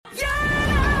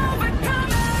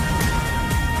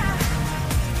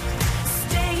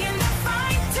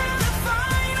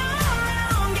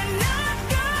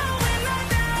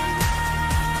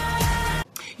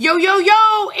Yo, yo,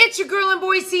 yo, it's your girl and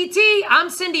boy CT. I'm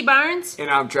Cindy Barnes. And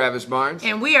I'm Travis Barnes.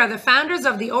 And we are the founders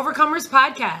of the Overcomers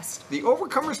Podcast. The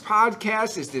Overcomers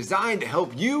Podcast is designed to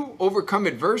help you overcome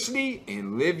adversity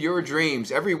and live your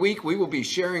dreams. Every week, we will be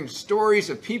sharing stories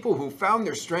of people who found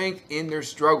their strength in their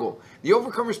struggle. The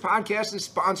Overcomers Podcast is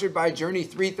sponsored by Journey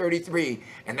 333,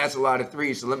 and that's a lot of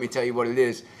threes, so let me tell you what it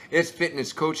is. It's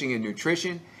fitness, coaching, and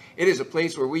nutrition. It is a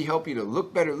place where we help you to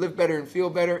look better, live better, and feel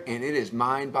better, and it is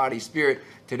mind, body, spirit.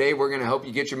 Today, we're going to help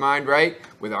you get your mind right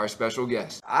with our special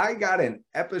guest. I got an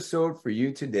episode for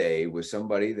you today with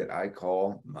somebody that I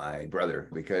call my brother,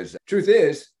 because the truth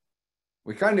is,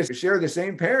 we kind of share the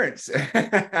same parents.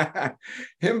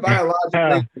 Him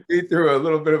biologically, we through a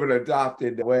little bit of an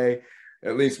adopted way,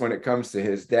 at least when it comes to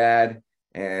his dad,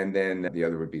 and then the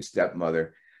other would be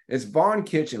stepmother. It's Vaughn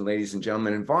Kitchen, ladies and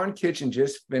gentlemen, and Vaughn Kitchen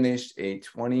just finished a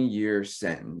 20-year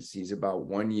sentence. He's about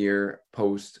 1 year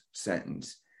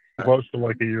post-sentence. Close to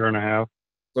like a year and a half.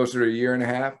 Closer to a year and a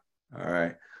half? All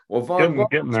right. Well, Vaughn,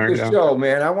 getting there, the show,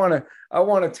 man. I want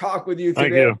to talk with you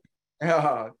today. Thank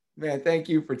you. Man, thank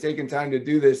you for taking time to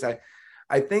do this.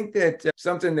 I think that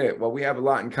something that, well, we have a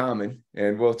lot in common,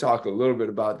 and we'll talk a little bit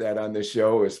about that on the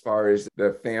show as far as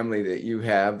the family that you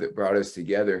have that brought us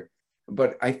together.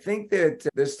 But I think that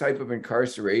this type of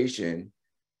incarceration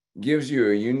gives you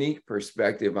a unique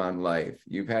perspective on life.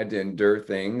 You've had to endure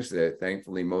things that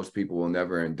thankfully most people will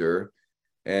never endure.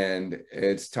 And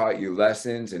it's taught you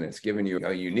lessons, and it's given you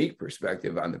a unique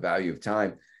perspective on the value of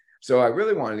time. So I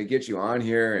really wanted to get you on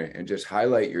here and just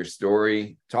highlight your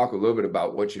story, talk a little bit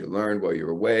about what you learned while you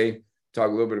were away, talk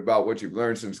a little bit about what you've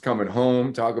learned since coming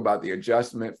home, talk about the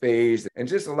adjustment phase, and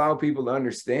just allow people to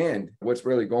understand what's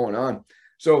really going on.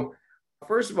 So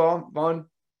first of all, Vaughn,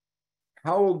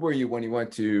 how old were you when you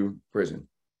went to prison?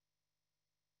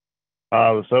 I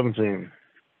was 17.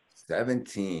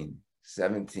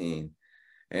 17.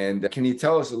 And can you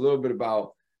tell us a little bit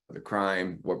about the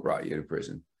crime, what brought you to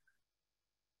prison?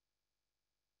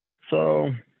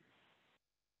 So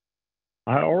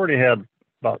I already had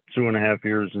about 2.5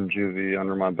 years in juvie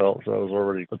under my belt, so I was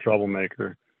already a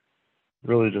troublemaker.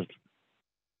 Really just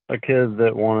a kid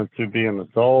that wanted to be an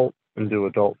adult and do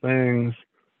adult things,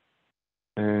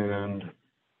 and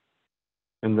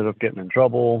ended up getting in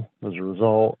trouble as a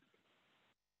result.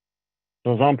 So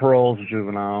I was on parole as a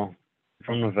juvenile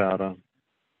from Nevada,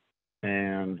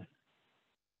 and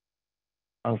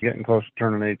I was getting close to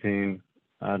turning 18.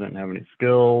 I didn't have any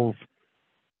skills.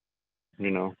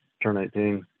 Turn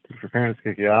 18, if your parents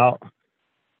kick you out,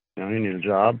 you need a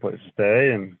job, place to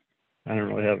stay, and I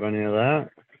didn't really have any of that.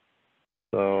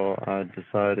 So I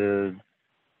decided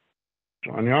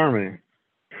join the Army.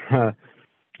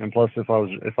 And plus, if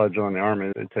I joined the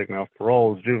Army, they'd take me off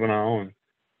parole as juvenile and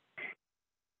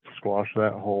squash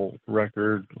that whole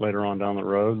record later on down the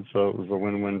road. So it was a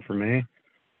win-win for me.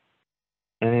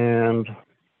 And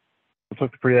I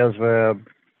took the pre-ASVAB,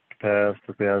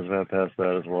 took the ASVAB, passed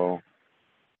that as well.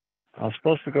 I was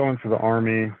supposed to go into the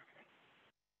Army. I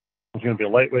was going to be a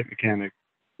lightweight mechanic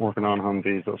working on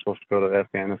Humvees. I was supposed to go to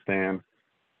Afghanistan,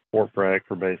 Fort Bragg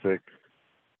for basic.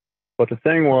 But the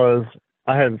thing was,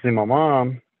 I hadn't seen my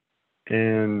mom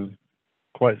in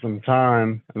quite some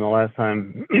time, and the last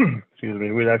time,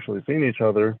 we'd actually seen each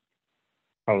other,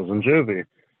 I was in juvie.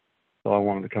 So I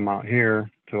wanted to come out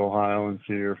here to Ohio and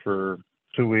see her for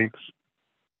 2 weeks,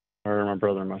 her, my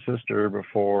brother, and my sister,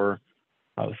 before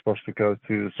I was supposed to go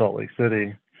to Salt Lake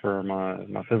City for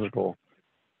my physical.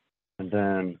 And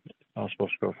then I was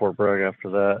supposed to go to Fort Bragg after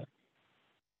that.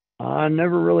 I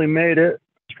never really made it. I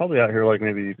was probably out here like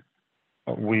maybe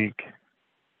a week,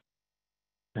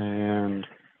 and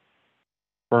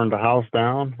burned a house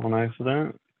down on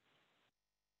accident.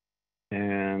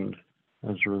 And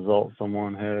as a result,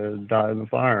 someone had died in the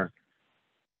fire.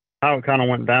 How it kind of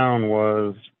went down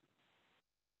was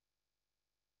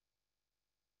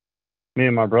me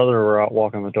and my brother were out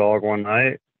walking the dog one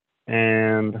night,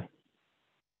 and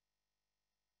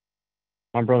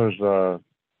my brother's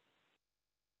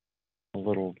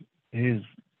he's,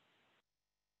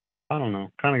 I don't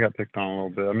know, kind of got picked on a little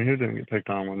bit. I mean, who didn't get picked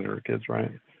on when they were kids, right?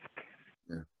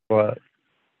 Yeah. But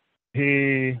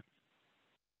he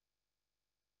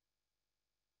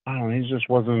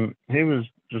was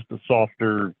just a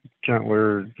softer,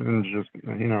 gentler, and just, he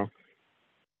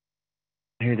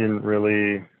didn't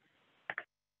really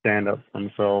stand up for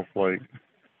himself, like,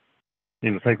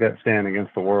 take that stand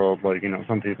against the world, like,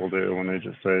 some people do when they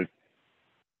just say,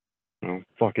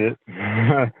 fuck it.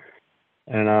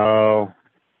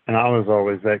 And I was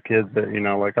always that kid that,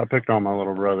 like, I picked on my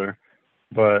little brother,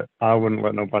 but I wouldn't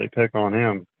let nobody pick on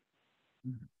him.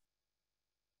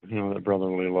 That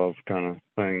brotherly love kind of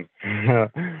thing.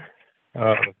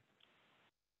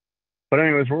 But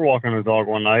anyways, we're walking the dog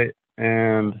one night,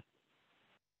 and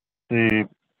the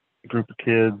group of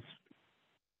kids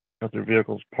got their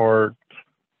vehicles parked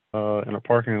in a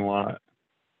parking lot,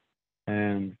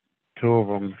 and two of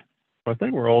them, I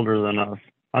think, were older than us.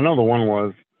 I know the one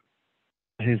was.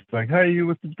 He's like, "Hey, you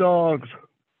with the dogs?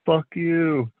 Fuck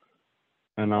you!"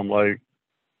 And I'm like,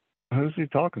 "Who's he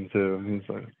talking to?" And he's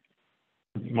like,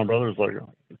 "My brother's like,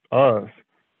 us."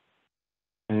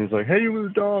 And he's like, "Hey, you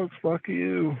with the dogs? Fuck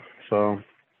you!" So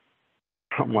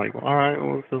I'm like, "All right,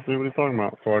 well, let's just see what he's talking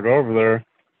about." So I go over there,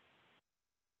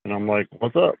 and I'm like,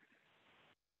 "What's up?"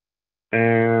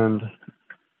 And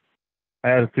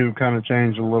attitude kind of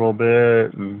changed a little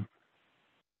bit, and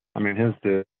I mean his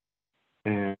did,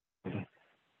 and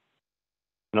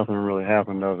nothing really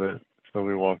happened of it. So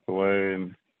we walked away,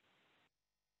 and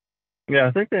yeah,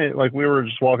 I think we were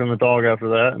just walking the dog after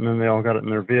that, and then they all got it in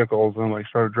their vehicles and like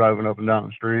started driving up and down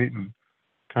the street and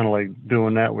kind of like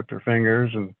doing that with their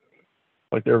fingers, and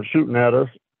like they were shooting at us,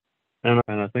 and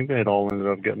I think they had all ended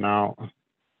up getting out. And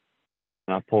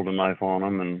I pulled a knife on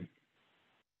them, and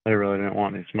they really didn't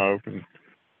want any smoke, and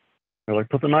they're like,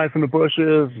 "Put the knife in the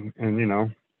bushes, and you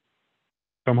know,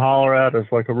 come holler at us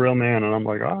like a real man." And I'm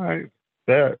like, "All right,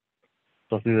 bet."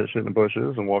 So I threw that shit in the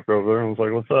bushes and walked over there and was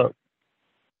like, "What's up?"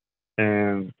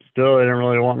 And still, they didn't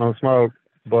really want no smoke,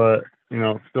 but you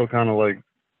know, still kind of like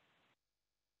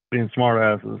being smart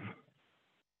asses,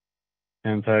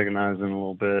 antagonizing a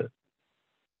little bit.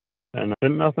 And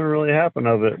didn't nothing really happen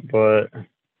of it, but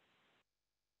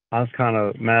I was kind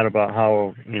of mad about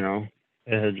how, you know,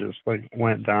 it had just like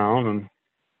went down,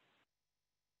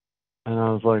 and I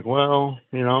was like, well,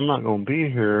 you know, I'm not going to be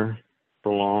here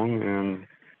for long, and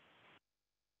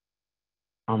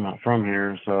I'm not from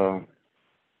here, so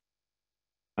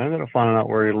I ended up finding out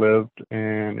where he lived,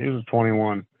 and he was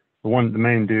 21. The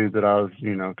main dude that I was,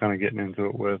 you know, kind of getting into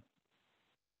it with,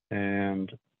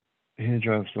 and he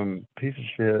drove some piece of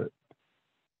shit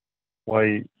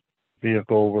white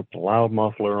vehicle with a loud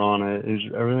muffler on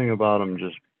it. Everything about him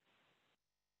just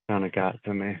kind of got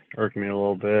to me, irked me a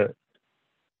little bit.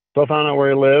 So I found out where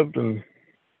he lived, and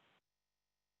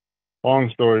long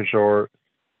story short,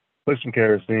 took some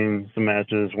kerosene, some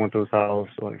matches, went to his house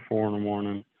at like 4 in the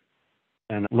morning,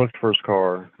 and looked for his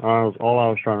car. All I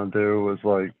was trying to do was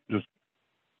like just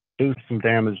do some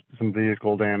damage, some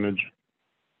vehicle damage,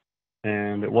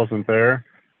 and it wasn't there.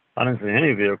 I didn't see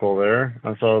any vehicle there.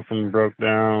 I saw some broke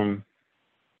down,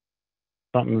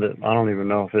 something that I don't even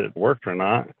know if it worked or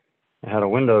not. It had a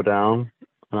window down,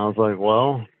 and I was like,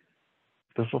 well,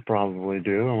 this will probably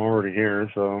do. I'm already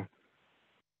here, so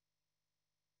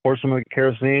poured some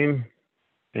kerosene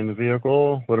in the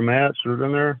vehicle, lit a match, threw it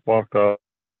in there, walked up,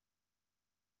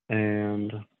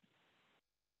 and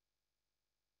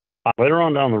later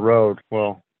on down the road,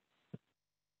 well,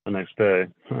 the next day,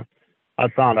 I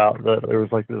found out that there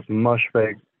was like this mush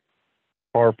fake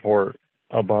carport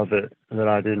above it that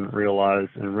I didn't realize,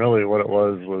 and really what it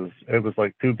was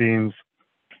like two beams,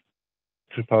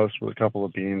 two posts with a couple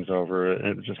of beams over it,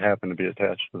 and it just happened to be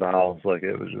attached to the house. Like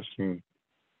it was just some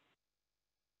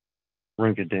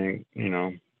rink-a-dink, you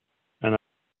know. And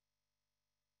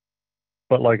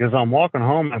but like as I'm walking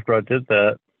home after I did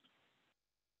that,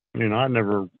 you know, I'd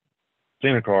never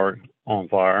seen a car on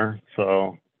fire,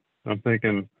 so I'm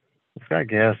thinking it's got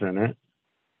gas in it.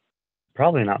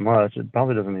 Probably not much. It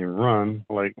probably doesn't even run.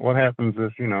 Like, what happens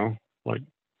if, you know, like,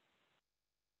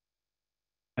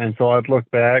 and so I'd look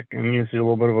back and you see a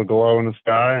little bit of a glow in the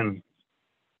sky, and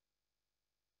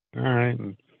all right,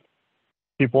 and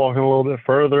keep walking a little bit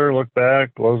further, look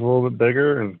back, glow's a little bit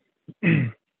bigger, and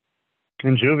in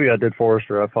juvie I did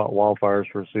forester. I fought wildfires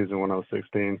for a season when I was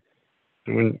 16.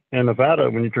 In Nevada,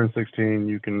 when you turn 16,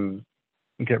 you can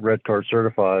get red card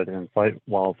certified and fight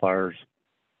wildfires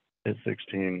at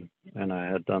 16, and I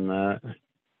had done that.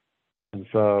 And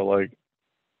so, like,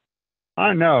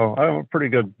 I'm a pretty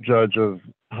good judge of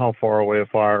how far away a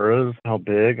fire is, how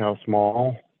big, how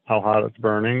small, how hot it's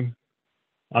burning.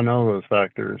 I know those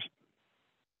factors.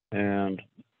 And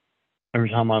every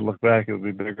time I look back, it would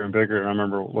be bigger and bigger. And I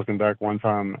remember looking back one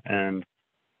time, and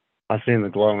I seen the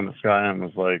glow in the sky and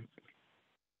was like,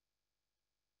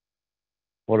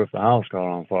 what if the house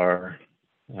caught on fire?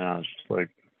 And I was just like,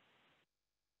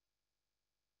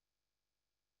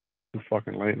 too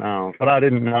fucking late now. But I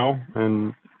didn't know,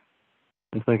 and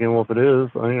I'm thinking, well, if it is,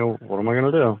 you know, what am I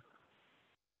gonna do?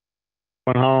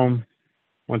 Went home,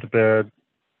 went to bed,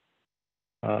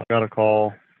 got a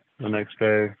call the next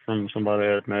day from somebody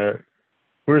I had met.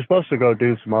 We were supposed to go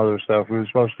do some other stuff. We were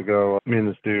supposed to go, me and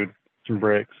this dude, some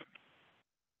bricks.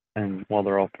 And while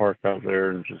they're all parked out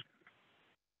there and just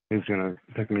He's gonna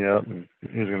pick me up and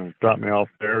he's gonna drop me off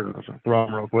there, and I was gonna throw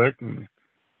him real quick and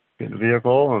get in the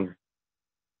vehicle and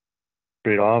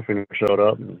speed off. He never showed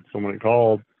up, and somebody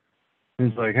called.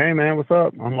 He's like, "Hey man, what's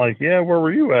up?" I'm like, "Yeah, where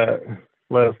were you at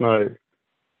last night?"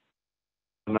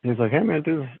 And he's like, "Hey man,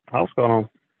 dude, this house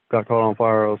got caught on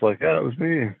fire." I was like, "Yeah, it was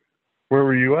me. Where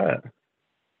were you at?"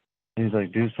 And he's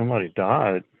like, "Dude, somebody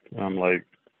died." And I'm like,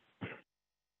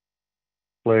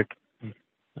 click.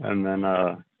 And then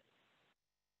I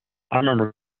remember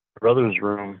my brother's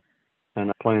room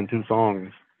and playing 2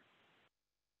 songs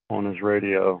on his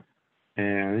radio,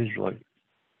 and these were like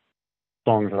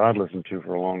songs that I'd listened to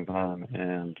for a long time.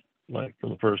 And like for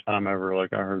the first time ever,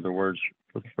 like I heard the words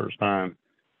for the first time,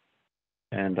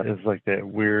 and it was like that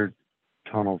weird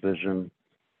tunnel vision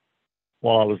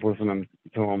while I was listening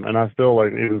to them. And I still,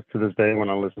 like, even to this day when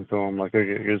I listen to them, like I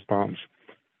get goosebumps.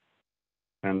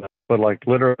 And but like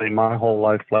literally my whole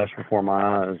life flashed before my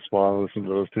eyes while I listened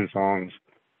to those 2 songs.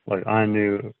 Like I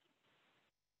knew,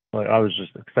 like I was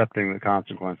just accepting the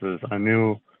consequences. I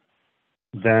knew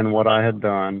then what I had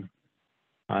done.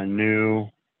 I knew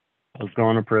I was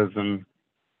going to prison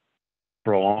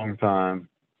for a long time,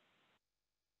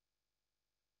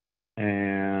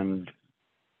 and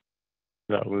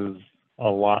that was a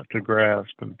lot to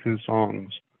grasp in 2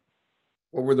 songs.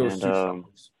 What were those And 2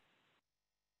 songs?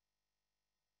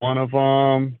 one of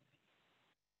them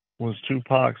was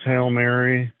Tupac's Hail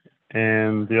Mary,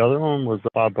 and the other one was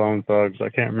by Bone Thugs. I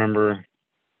can't remember.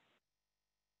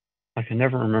 I can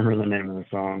never remember the name of the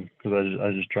song because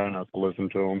I just try not to listen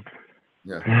to them.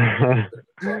 Yeah.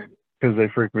 Because they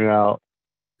freak me out.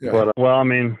 Yeah. But well, I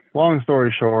mean, long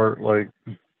story short, like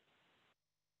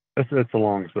it's a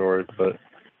long story, but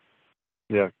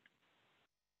yeah,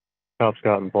 cops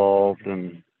got involved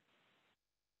and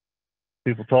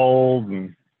people told,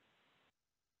 and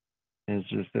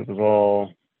it was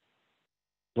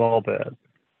all bad.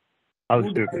 I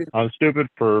was stupid. I was stupid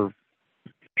for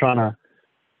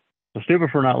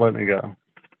not letting it go.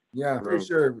 Yeah, for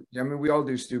sure. I mean, we all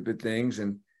do stupid things.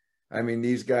 And I mean,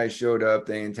 these guys showed up,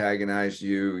 they antagonized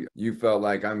you. You felt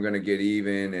like I'm going to get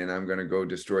even and I'm going to go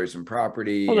destroy some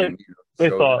property. Well, And they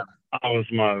thought I was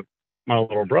my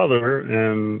little brother,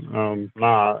 and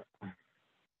not.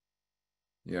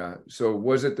 Yeah. So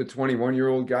was it the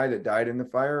 21-year-old guy that died in the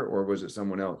fire, or was it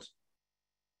someone else?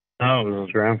 No, it was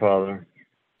his grandfather.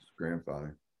 His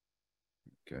grandfather.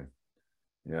 Okay.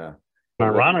 Yeah. And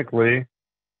ironically,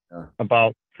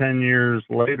 about 10 years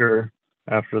later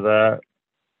after that,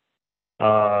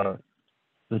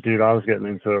 the dude I was getting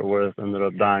into it with ended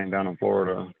up dying down in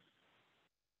Florida.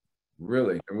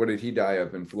 Really? And what did he die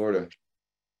of in Florida?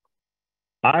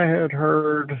 I had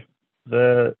heard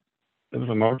that it was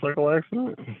a motorcycle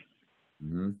accident.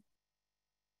 Mm-hmm.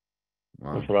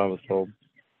 Wow. That's what I was told.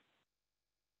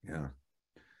 Yeah.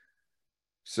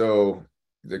 So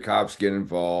the cops get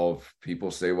involved,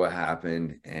 people say what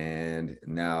happened, and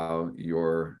now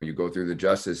you go through the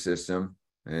justice system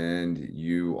and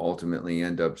you ultimately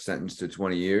end up sentenced to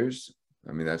 20 years.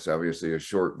 I mean, that's obviously a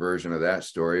short version of that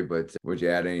story, but would you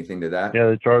add anything to that? Yeah,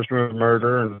 they charged me with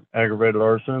murder and aggravated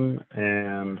arson,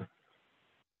 and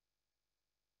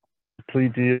the plea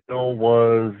deal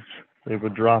was they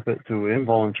would drop it to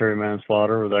involuntary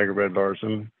manslaughter with aggravated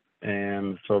arson,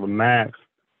 and so the max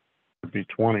would be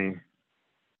 20.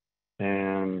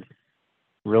 And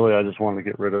really, I just wanted to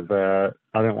get rid of that.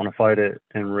 I didn't want to fight it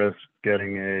and risk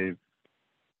getting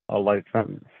a light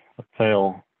sentence, a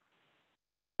tail.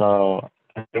 So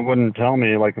they wouldn't tell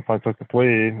me, like, if I took the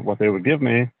plea, what they would give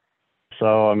me.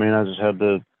 So, I mean, I just had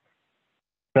to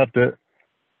accept it.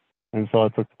 And so I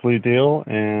took the plea deal,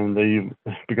 and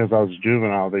because I was a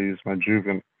juvenile, they used my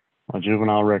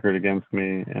juvenile record against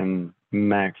me and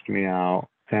maxed me out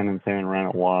 10 and 10, ran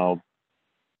it wild.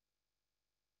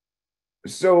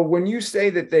 So when you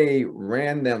say that they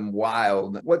ran them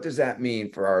wild, what does that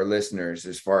mean for our listeners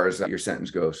as far as your sentence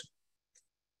goes?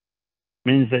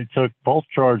 Means they took both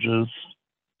charges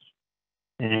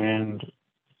and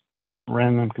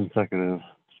ran them consecutive.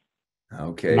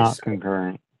 Okay. Not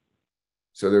concurrent.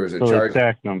 So there was a charge. They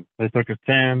stacked them. They took a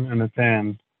 10 and a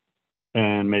 10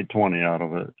 and made 20 out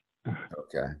of it.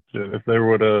 Okay. So if they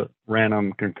would have ran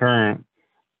them concurrent,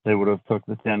 they would have took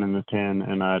the 10 and the 10,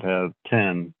 and I'd have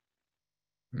 10.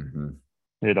 Mm-hmm.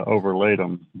 They'd have overlaid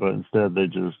them, but instead they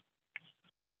just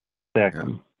stacked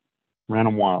them, ran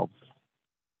them wild.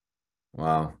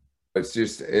 Wow.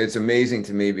 It's amazing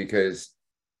to me because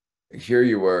here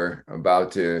you were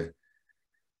about to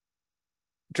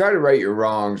try to right your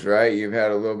wrongs, right? You've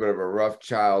had a little bit of a rough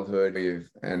childhood. You've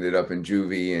ended up in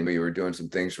juvie and you were doing some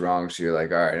things wrong. So you're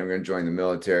like, all right, I'm going to join the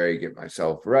military, get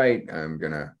myself right. I'm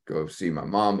going to go see my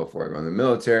mom before I go in the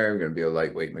military. I'm going to be a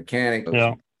lightweight mechanic,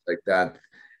 Yeah. like that.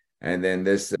 And then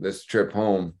this trip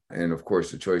home, and of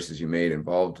course, the choices you made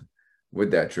involved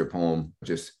with that trip home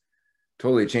just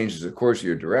totally changes the course of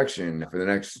your direction for the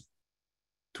next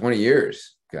 20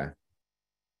 years. Okay.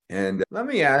 And let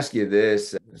me ask you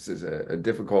this. This is a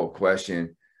difficult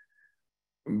question,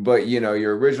 but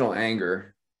your original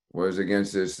anger was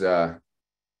against this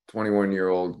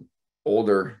 21-year-old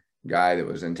older guy that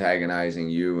was antagonizing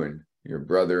you and your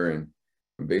brother and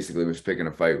basically was picking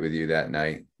a fight with you that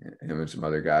night, him and some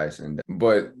other guys.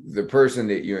 But the person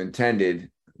that you intended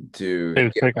to He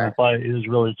was picking a fight. He was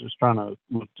really just trying to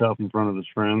look tough in front of his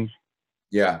friends.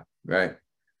 Yeah, right.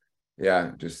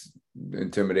 Yeah, just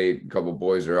intimidate a couple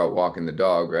boys that are out walking the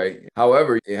dog, right?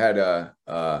 However, you had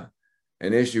an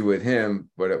issue with him,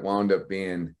 but it wound up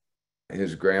being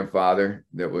his grandfather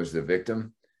that was the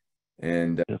victim.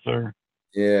 And Yes, sir.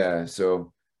 yeah,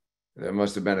 so that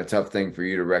must have been a tough thing for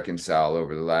you to reconcile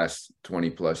over the last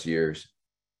 20 plus years.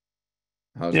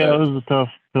 How's Yeah, that? it was a tough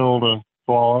pill to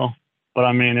swallow. But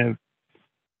I mean,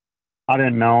 I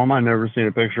didn't know him. I never seen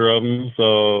a picture of him.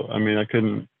 So, I mean, I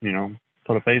couldn't,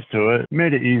 put a face to it. It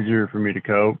made it easier for me to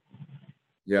cope.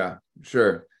 Yeah,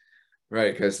 sure.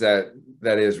 Right, because that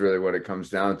is really what it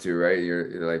comes down to, right?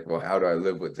 You're like, well, how do I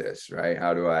live with this, right?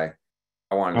 How do I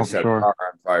wanted to Oh, for set a sure. car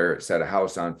on fire, set a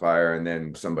house on fire, and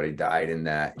then somebody died in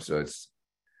that. So it's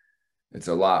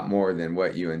a lot more than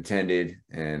what you intended,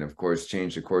 and of course,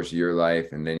 change the course of your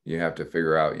life. And then you have to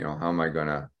figure out, how am I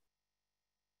gonna?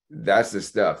 That's the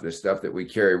stuff that we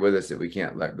carry with us that we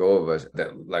can't let go of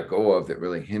that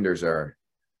really hinders our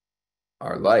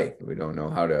life. We don't know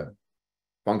how to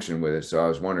function with it. So I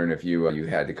was wondering if you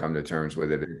had to come to terms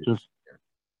with it. Just,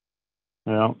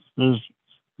 there's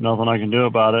nothing I can do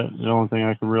about it. The only thing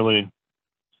I could really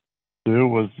do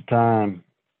was the time.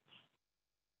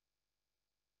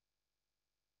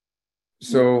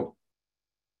 So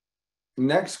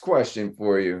next question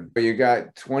for you. You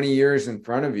got 20 years in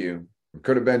front of you. It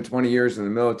could have been 20 years in the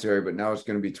military, but now it's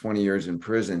going to be 20 years in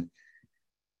prison.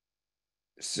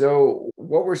 So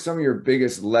what were some of your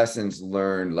biggest lessons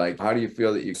learned? Like, how do you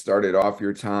feel that you started off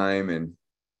your time, and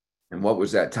what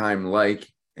was that time like?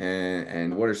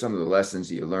 And what are some of the lessons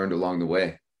that you learned along the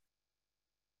way?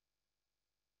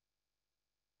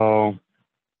 So,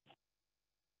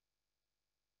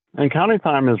 and county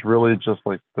time is really just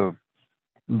like I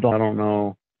don't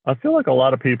know. I feel like a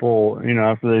lot of people,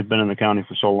 after they've been in the county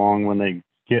for so long, when they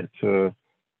get to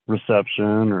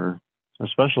reception, or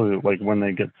especially like when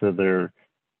they get to their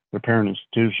parent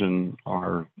institution,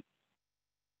 are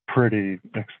pretty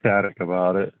ecstatic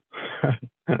about it.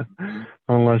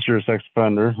 Unless you're a sex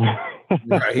offender.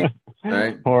 Right.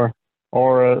 Right.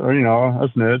 or a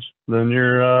snitch, then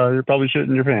you're probably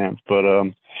shitting your pants. But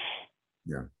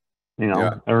yeah.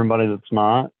 Everybody that's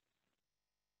not.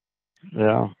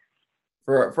 Yeah.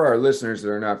 For our listeners that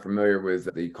are not familiar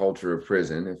with the culture of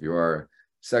prison, if you are a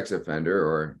sex offender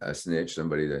or a snitch,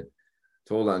 somebody that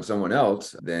told on someone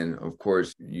else, then of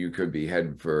course you could be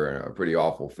headed for a pretty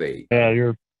awful fate. Yeah,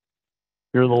 you're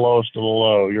the lowest of the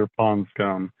low. Your pun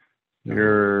scum.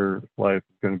 Your life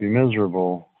is going to be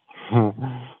miserable.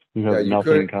 You have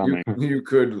nothing coming. You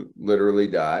could literally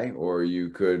die, or you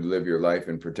could live your life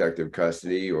in protective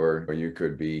custody, or you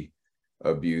could be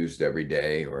abused every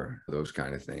day, or those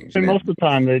kind of things. And most of the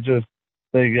time they get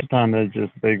sunned.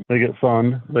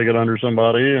 They get under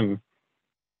somebody, and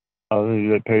they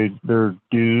get paid their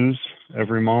dues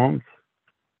every month,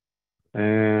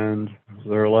 and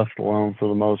they're left alone for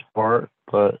the most part.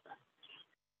 But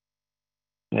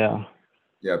yeah,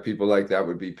 people like that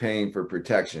would be paying for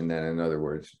protection then, in other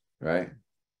words, right?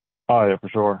 Oh yeah, for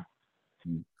sure.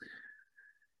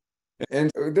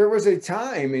 And there was a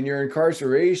time in your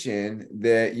incarceration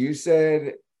that you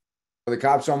said the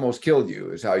cops almost killed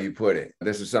you, is how you put it.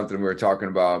 This is something we were talking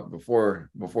about before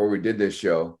we did this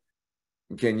show.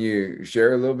 Can you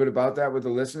share a little bit about that with the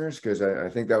listeners? Because I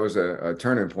think that was a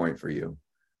turning point for you.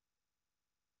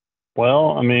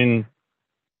 Well, I mean,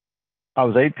 I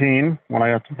was 18 when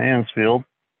I got to Mansfield,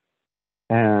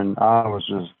 and I was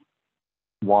just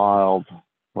wild.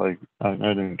 Like, I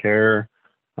didn't care.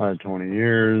 I had 20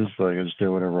 years. Like, I just did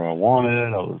whatever I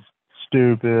wanted. I was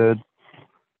stupid.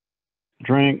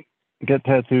 Drink, get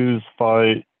tattoos,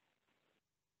 fight,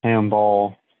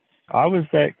 handball. I was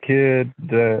that kid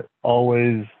that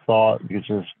always thought you could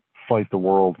just fight the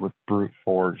world with brute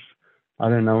force. I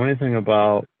didn't know anything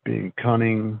about being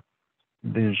cunning,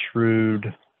 being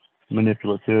shrewd,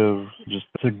 manipulative, just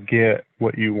to get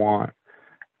what you want.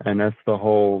 And that's the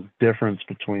whole difference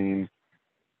between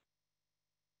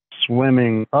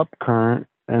swimming up current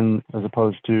and as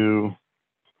opposed to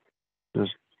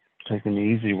just taking the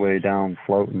easy way down,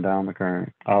 floating down the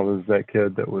current. I was that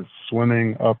kid that was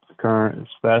swimming up the current as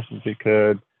fast as he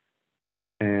could,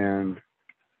 and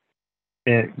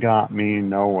it got me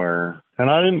nowhere. And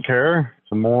I didn't care.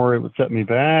 The more it would set me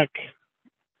back,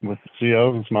 with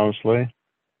COs mostly,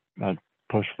 I'd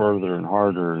push further and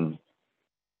harder. And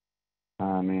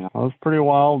I mean, I was pretty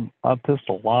wild. I pissed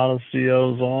a lot of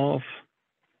COs off.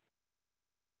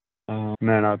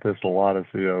 Man, I pissed a lot of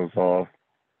COs off.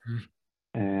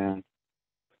 And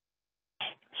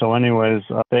so anyways,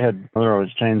 they're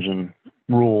always changing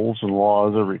rules and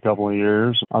laws every couple of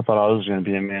years. I thought I was going to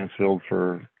be in Mansfield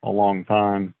for a long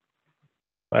time.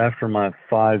 After my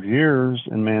 5 years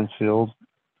in Mansfield,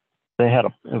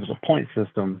 it was a point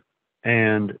system.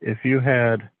 And if you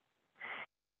had,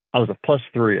 I was a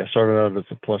 +3. I started out as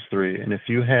a +3. And if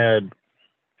you had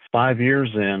 5 years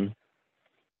in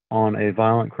on a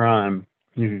violent crime,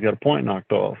 you could get a point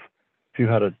knocked off. If you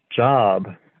had a job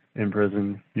in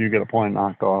prison, you get a point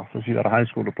knocked off. If you had a high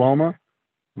school diploma,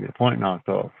 you get a point knocked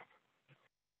off.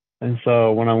 And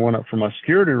so when I went up for my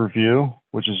security review,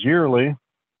 which is yearly,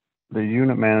 the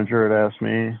unit manager had asked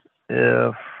me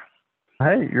if,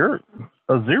 hey, you're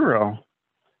a 0.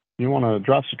 You want to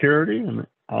drop security? And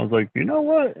I was like, you know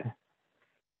what?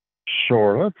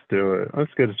 Sure, let's do it.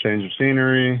 Let's get a change of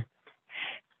scenery.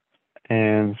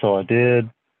 And so I did.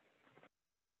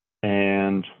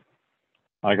 And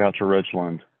I got to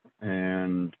Richland.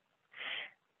 And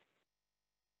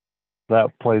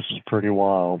that place is pretty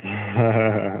wild.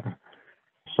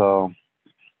 So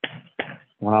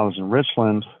when I was in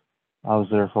Richland, I was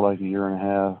there for like a year and a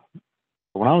half.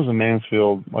 When I was in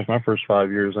Mansfield, like my first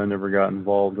 5 years, I never got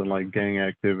involved in like gang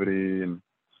activity, and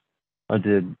I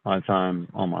did my time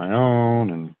on my own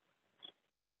and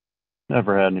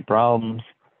never had any problems.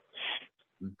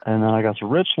 And then I got to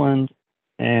Richland,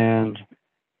 and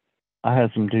I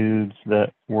had some dudes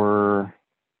that were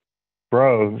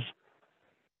bros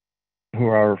who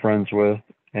I were friends with,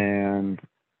 and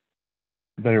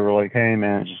they were like, hey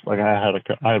man, just like I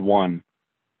had one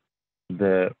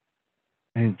that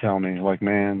he'd tell me like,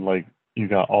 man, like you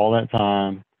got all that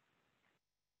time,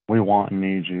 we want and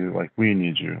need you, like we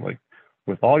need you, like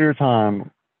with all your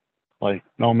time, like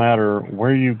no matter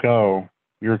where you go,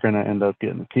 you're gonna end up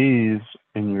getting the keys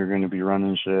and you're gonna be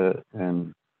running shit.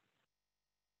 And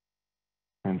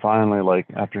finally, like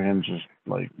after him just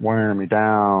like wearing me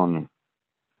down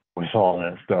with all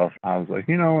that stuff, I was like,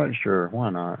 you know what, sure, why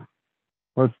not?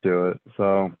 Let's do it.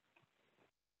 So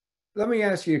Let me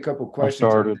ask you a couple I questions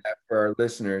on started. that for our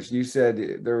listeners. You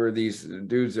said there were these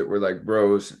dudes that were like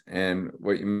bros, and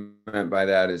what you meant by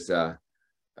that is,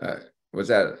 was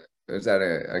that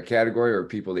a category or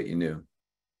people that you knew?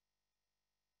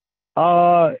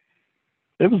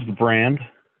 It was the brand.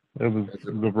 It was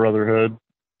the Brotherhood,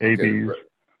 Okay, ABs.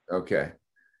 okay,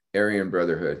 Aryan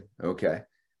Brotherhood. Okay,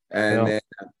 and Yeah.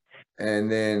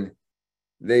 then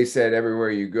they said everywhere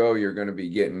you go, you're going to be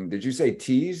getting. Did you say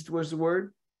teased was the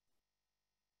word?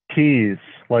 Keys,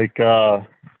 like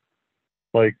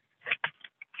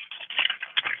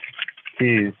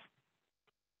keys.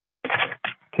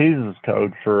 Keys is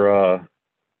code for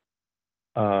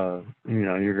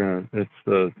it's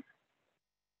the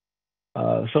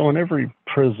so in every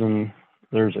prison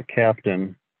there's a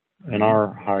captain in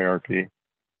our hierarchy.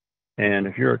 And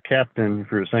if you're a captain,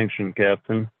 if you're a sanctioned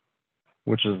captain,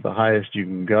 which is the highest you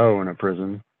can go in a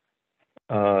prison,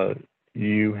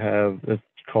 you have the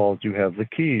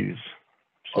keys.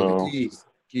 So, Oh, the keys.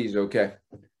 Keys, okay.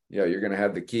 Yeah, you're going to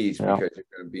have the keys yeah. because you're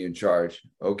going to be in charge.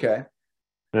 Okay.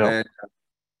 Yeah.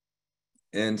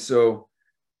 And so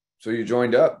you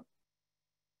joined up.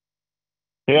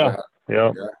 Yeah.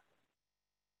 Yeah. Yeah.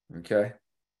 Okay.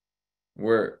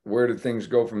 Where did things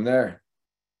go from there?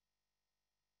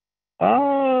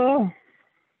 I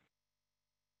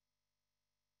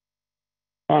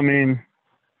mean,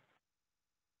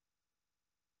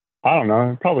 I don't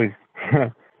know. Probably.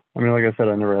 I mean, like I said,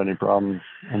 I never had any problems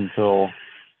until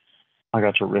I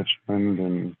got to Richmond,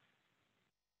 and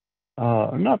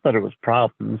not that it was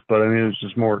problems, but I mean, it was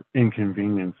just more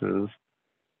inconveniences.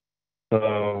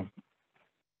 So,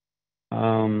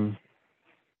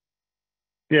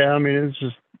 yeah, I mean, it's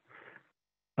just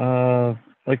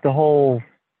like the whole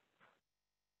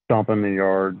dumping the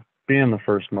yard, being the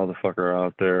first motherfucker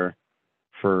out there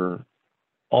for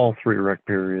all 3 rec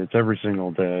periods every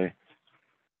single day,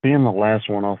 being the last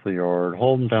one off the yard,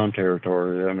 holding down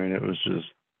territory. I mean, it was just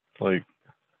like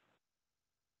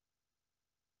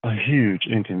a huge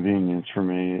inconvenience for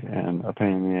me and a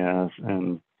pain in the ass,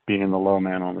 and being the low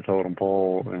man on the totem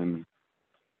pole and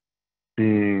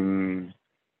being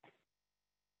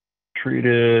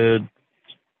treated,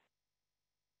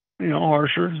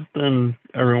 harsher than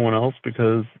everyone else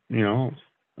because,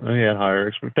 they had higher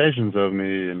expectations of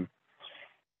me, and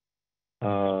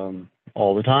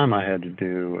all the time I had to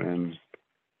do. And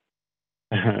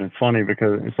it's funny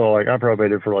because, so like I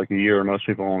probated for like a year. Most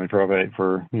people only probate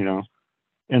for, in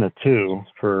a 2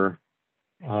 for,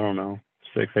 I don't know,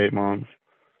 6-8 months.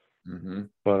 Mm-hmm.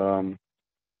 But, and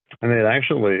it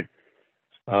actually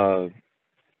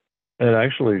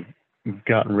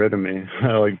gotten rid of me.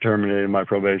 I like terminated my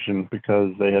probation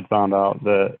because they had found out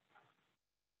that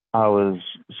I was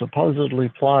supposedly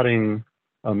plotting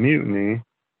a mutiny.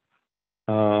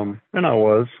 And I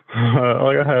was.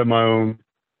 Like I had my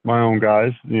own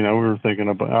guys. We were thinking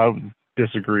about. I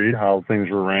disagreed how things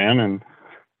were ran, and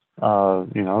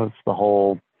it's the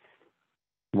whole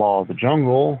law of the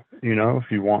jungle.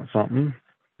 If you want something,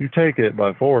 you take it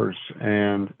by force,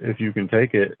 and if you can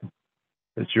take it,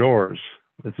 it's yours.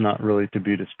 It's not really to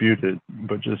be disputed,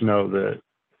 but just know that,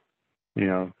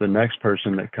 the next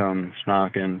person that comes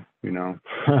knocking,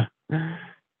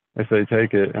 if they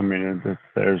take it, I mean, it's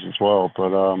theirs as well.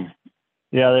 But,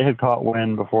 yeah, they had caught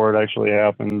wind before it actually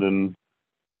happened, and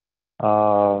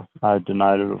I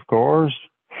denied it, of course.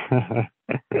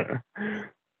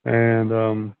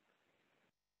 And,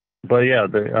 but yeah,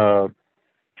 the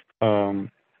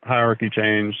hierarchy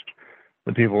changed.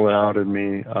 The people that outed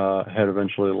me had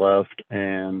eventually left,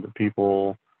 and the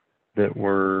people that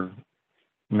were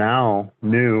now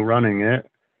new running it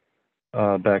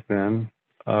back then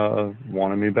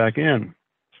wanted me back in.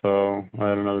 So I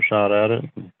had another shot at it.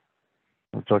 And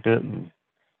I took it.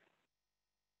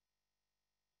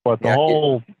 But the Yeah.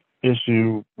 whole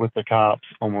issue with the cops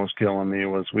almost killing me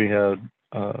was we had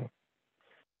a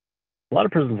lot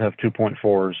of prisons have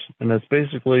 2.4s, and it's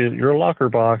basically your locker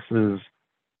box is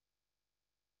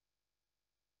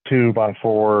 2 by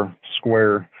 4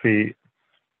 square feet.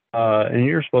 And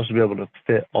you're supposed to be able to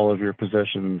fit all of your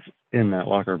possessions in that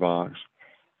locker box.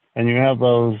 And you have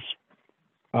those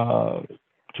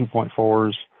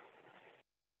 2.4s.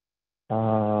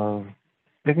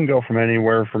 It can go from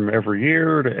anywhere from every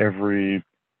year to every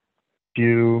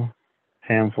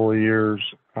handful of years.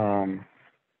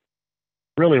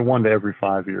 Really 1 to every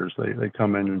 5 years. They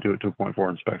come in and do a 2.4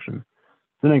 inspection.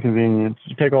 It's an inconvenience.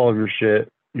 You take all of your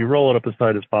shit, you roll it up as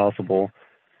tight as possible,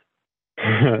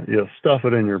 you stuff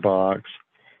it in your box,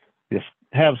 you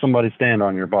have somebody stand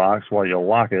on your box while you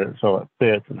lock it so it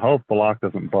fits, and hope the lock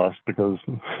doesn't bust because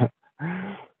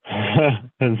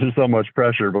there's just so much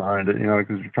pressure behind it,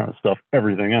 because you're trying to stuff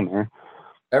everything in there.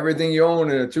 Everything you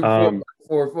own in a 2 foot by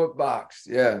 4 foot box.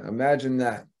 Yeah, imagine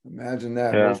that. Imagine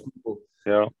that. Yeah. Most people,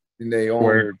 Yeah, they own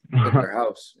weird. in their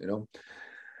house.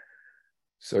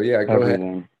 So yeah, go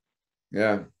Everything. ahead.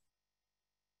 Yeah.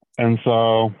 And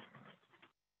so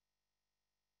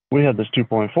we had this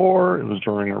 2.4. It was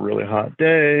during a really hot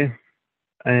day,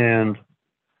 and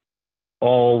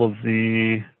all of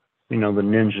the, the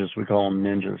ninjas, we call them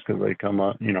ninjas because they come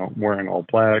up, wearing all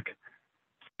black,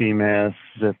 ski masks,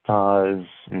 zip ties,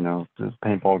 just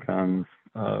paintball guns,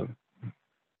 the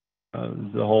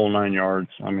whole 9 yards.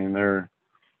 I mean, they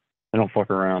don't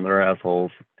fuck around. They're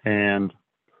assholes. And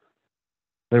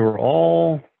they were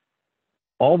all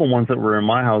the ones that were in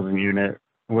my housing unit.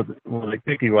 They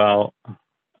kick you out,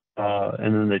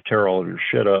 and then they tear all of your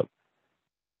shit up.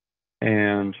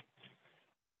 And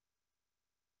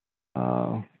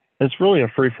it's really a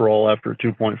free-for-all after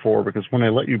 2.4 because when they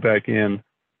let you back in,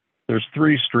 there's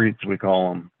 3 streets, we call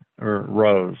them, or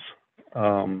rows.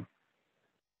 And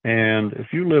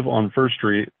if you live on First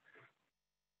Street,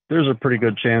 there's a pretty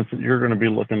good chance that you're going to be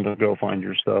looking to go find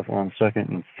your stuff on Second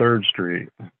and Third Street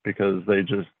because they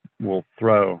just will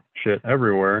throw shit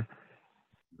everywhere.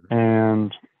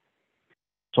 And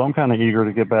so I'm kind of eager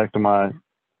to get back to my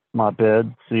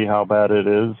bed, see how bad it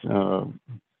is,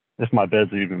 if my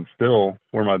bed's even still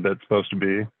where my bed's supposed to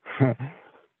be.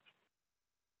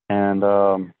 And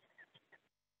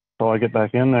so I get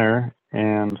back in there,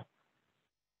 and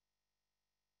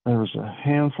there was a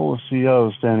handful of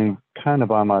COs standing kind of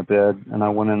by my bed, and I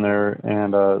went in there,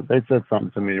 and they said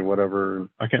something to me, whatever.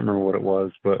 I can't remember what it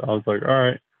was, but I was like, all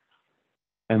right.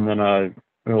 And then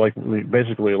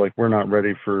basically, we're not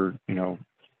ready for,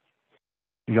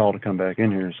 y'all to come back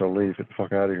in here, so leave, get the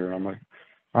fuck out of here. And I'm like,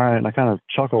 all right. And I kind of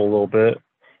chuckle a little bit,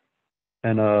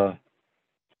 and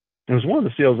it was one of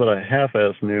the COs that I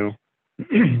half-ass knew,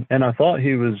 and I thought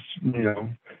he was,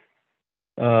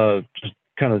 just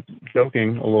kind of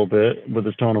joking a little bit with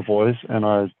his tone of voice, and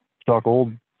I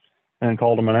chuckled, and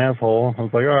called him an asshole. I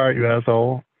was like, all right, you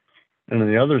asshole. And then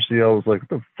the other CO was like, what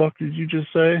the fuck did you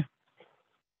just say?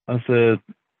 I said,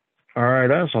 all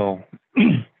right, asshole.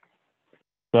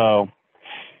 So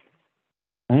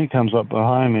then he comes up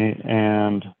behind me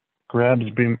and grabs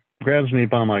me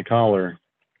by my collar.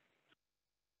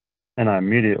 And I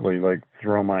immediately like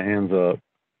throw my hands up,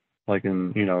 like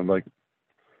in,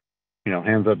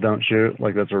 hands up, don't shoot.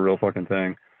 Like that's a real fucking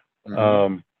thing.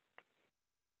 Mm-hmm.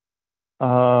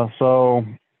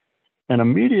 And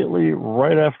immediately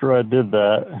right after I did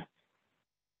that,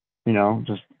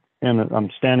 I'm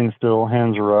standing still,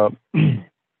 hands are up,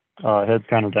 head's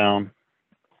kind of down.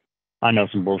 I know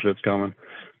some bullshit's coming.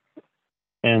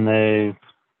 And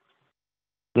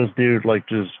this dude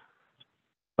just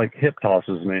hip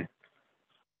tosses me,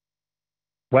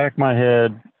 whack my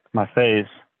head, my face,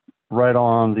 right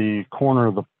on the corner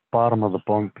of the bottom of the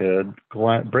bunk bed,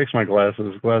 breaks my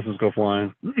glasses go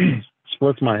flying,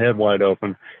 splits my head wide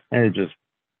open, and it just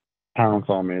pounce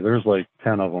on me. There's like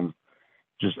 10 of them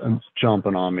just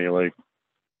jumping on me, like,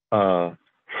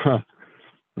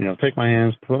 take my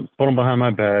hands, put them behind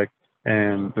my back,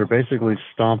 and they're basically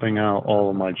stomping out all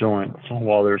of my joints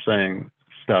while they're saying,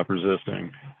 stop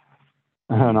resisting.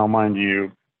 And I'll mind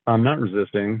you, I'm not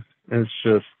resisting. It's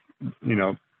just,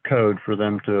 code for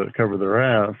them to cover their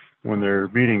ass when they're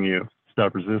beating you.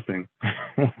 Stop resisting.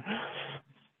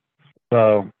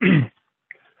 So,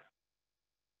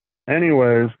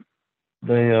 anyways,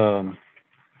 they,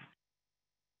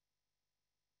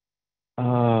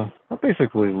 I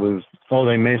basically lose. Oh,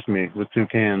 they maced me with 2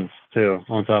 cans too,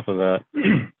 on top of that.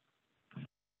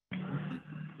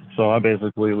 So I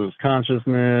basically lose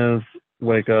consciousness,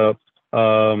 wake up,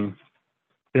 in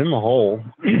the hole,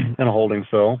 in a holding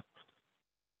cell,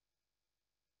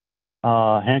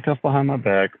 handcuffed behind my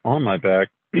back, on my back,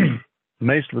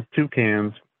 maced with 2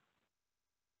 cans.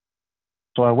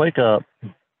 So I wake up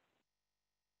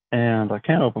and I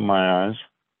can't open my eyes.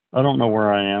 I don't know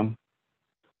where I am.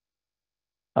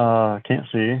 I can't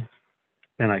see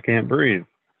and I can't breathe.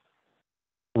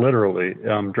 Literally,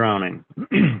 I'm drowning,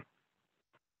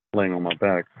 laying on my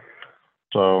back.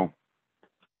 So,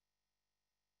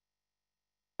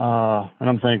 and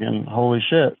I'm thinking, holy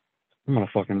shit, I'm gonna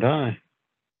fucking die.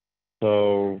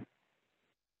 So,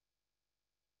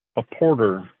 a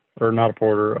porter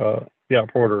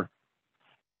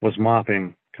was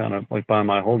mopping kind of like by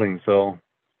my holding cell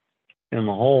in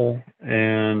the hole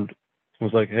and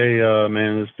was like, hey,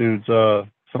 man, this dude's,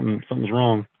 something's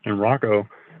wrong. And Rocco,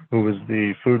 who was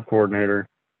the food coordinator,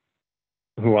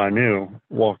 who I knew,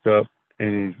 walked up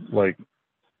and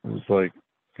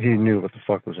he knew what the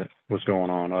fuck was going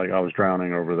on. Like I was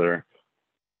drowning over there.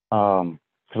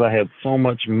 'Cause I had so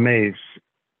much mace,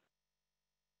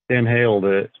 inhaled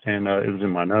it, and it was in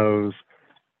my nose,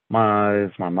 my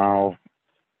eyes, my mouth,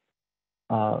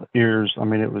 ears. I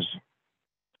mean, it was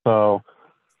so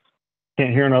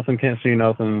can't hear nothing, can't see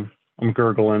nothing. I'm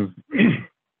gurgling.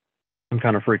 I'm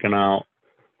kind of freaking out.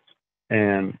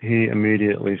 And he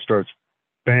immediately starts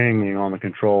banging on the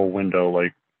control window,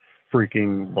 like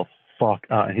freaking the fuck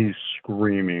out. He's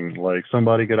screaming, like,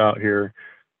 somebody get out here.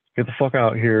 Get the fuck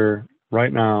out here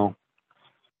right now.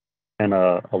 And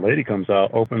a lady comes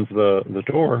out, opens the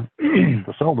door,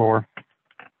 the cell door,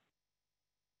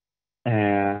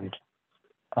 and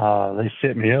they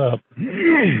sit me up.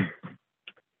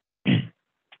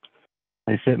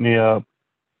 They sit me up,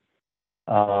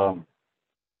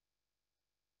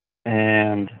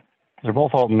 and they're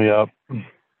both holding me up.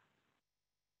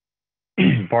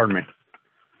 Pardon me.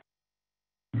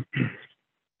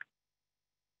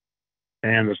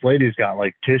 And this lady's got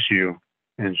like tissue,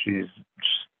 and she's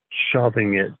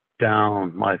shoving it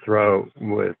down my throat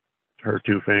with her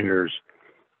 2 fingers,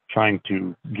 trying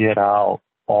to get out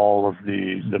all of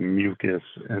the mucus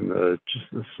and the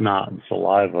snot and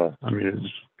saliva. I mean,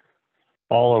 it's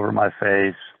all over my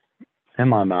face and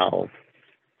my mouth,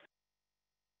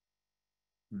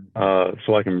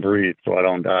 so I can breathe, so I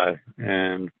don't die.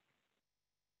 And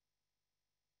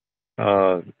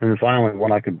finally,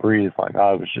 when I could breathe, like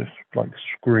I was just like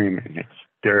screaming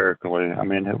hysterically. I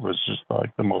mean, it was just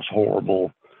like the most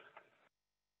horrible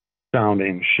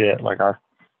sounding shit. Like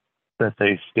that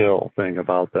they still think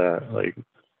about that. Like,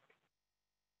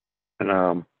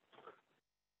 and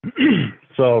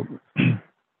so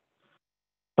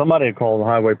somebody had called the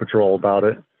highway patrol about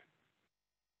it.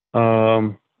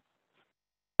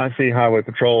 I see highway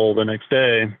patrol the next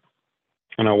day,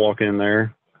 and I walk in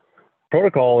there.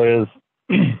 Protocol is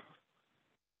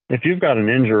if you've got an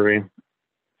injury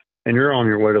and you're on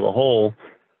your way to the hole,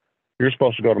 you're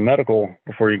supposed to go to medical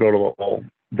before you go to the hole.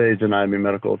 They denied me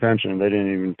medical attention. They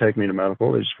didn't even take me to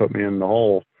medical. They just put me in the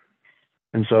hole.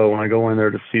 And so when I go in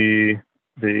there to see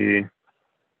the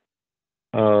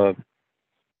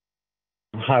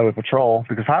highway patrol,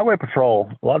 because highway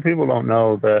patrol, a lot of people don't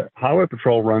know that highway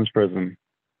patrol runs prison.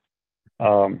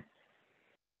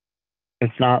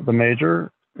 It's not the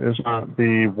major, it's not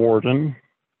the warden,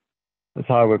 it's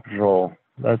highway patrol.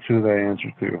 That's who they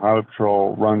answer to. Highway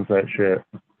patrol runs that shit.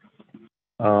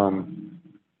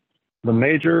 The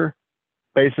major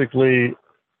basically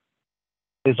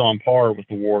is on par with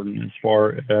the warden as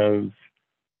far as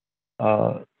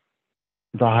the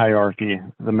hierarchy.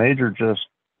 The major just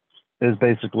is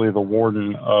basically the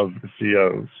warden of the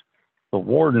COs. The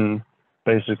warden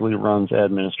basically runs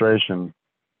administration.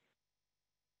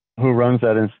 Who runs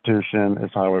that institution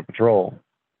is highway patrol,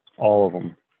 all of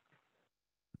them.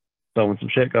 So when some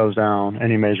shit goes down,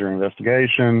 any major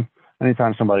investigation,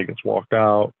 anytime somebody gets walked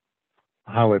out,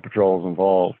 highway patrol is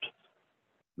involved.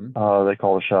 They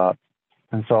call the shot.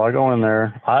 And so I go in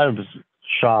there. I was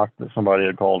shocked that somebody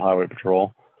had called highway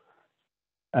patrol.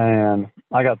 And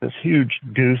I got this huge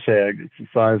goose egg. It's the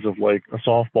size of like a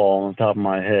softball on the top of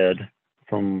my head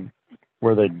from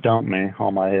where they dumped me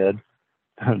on my head,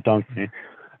 dunked me.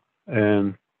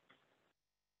 And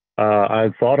I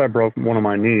thought I broke one of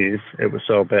my knees. It was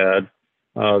so bad.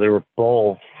 They were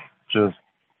both just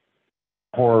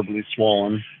horribly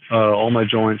swollen. All my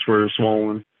joints were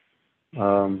swollen.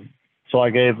 So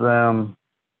I gave him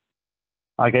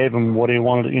what he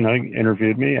wanted. You know, he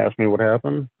interviewed me, asked me what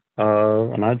happened,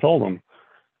 and I told him.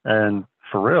 And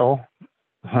for real,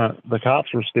 the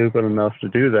cops were stupid enough to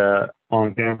do that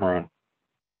on camera.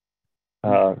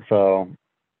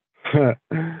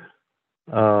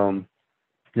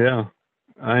 Yeah,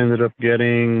 I ended up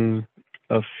getting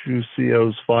a few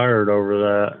COs fired over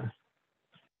that.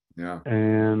 Yeah.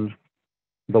 And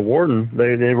the warden,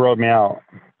 they wrote me out.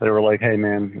 They were like, hey,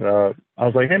 man, I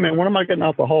was like, hey, man, when am I getting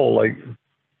out the hole? Like,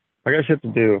 I got shit to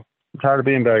do. I'm tired of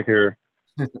being back here.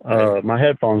 My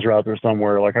headphones are out there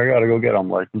somewhere. Like, I got to go get them.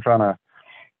 Like, I'm trying to,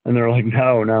 and they're like,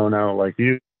 no. Like,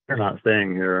 you're not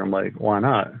staying here. I'm like, why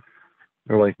not?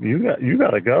 They're like, you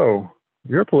got to go.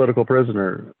 You're a political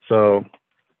prisoner. So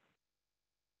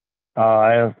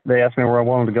they asked me where I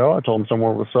wanted to go. I told them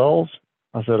somewhere with cells.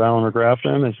 I said, Allen or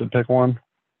Grafton. They said, pick one.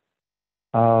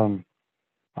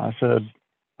 I said,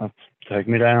 take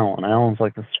me to Allen. Allen's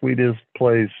like the sweetest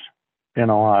place in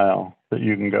Ohio that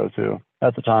you can go to.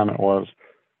 At the time it was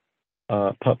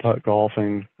putt-putt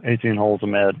golfing, 18 holes of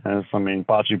madness. I mean,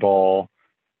 bocce ball.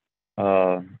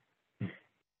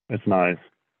 It's nice.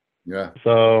 Yeah.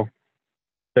 So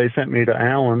they sent me to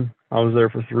Allen. I was there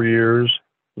for 3 years.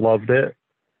 Loved it.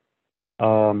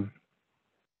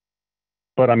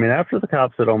 But I mean, after the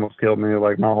cops had almost killed me,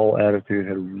 like my whole attitude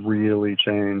had really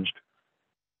changed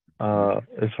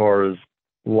as far as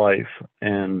life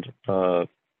and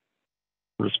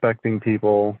respecting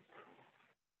people.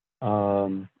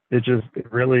 It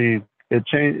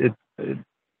changed.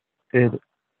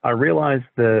 I realized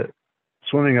that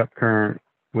swimming up current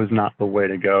was not the way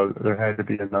to go. There had to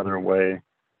be another way,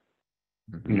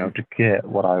 you know, to get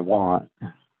what I want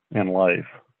in life,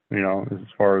 you know, as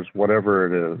far as whatever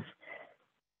it is.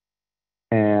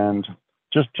 And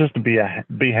just to be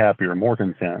happier, more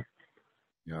content.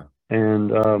 Yeah.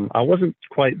 And I wasn't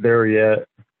quite there yet,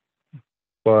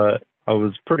 but I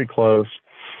was pretty close.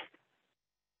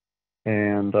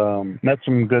 And met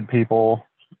some good people,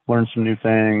 learned some new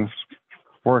things,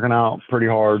 working out pretty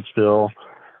hard still.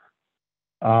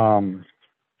 But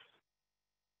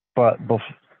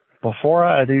before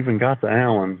I had even got to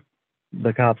Allen,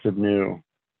 the cops had knew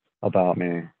about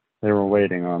me. They were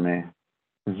waiting on me.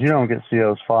 Because you don't get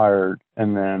COs fired,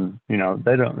 and then, you know,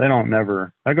 they don't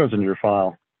never, that goes into your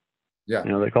file. Yeah.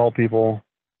 You know, they call people,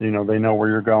 you know, they know where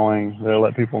you're going. They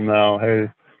let people know,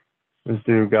 hey, this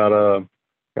dude got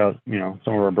you know,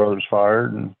 some of our brothers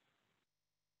fired, and as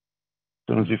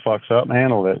soon as he fucks up,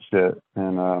 handle that shit.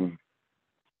 And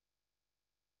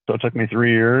so it took me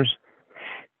 3 years.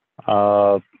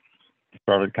 Started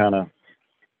kind of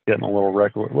getting a little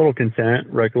reckless,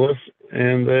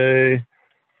 and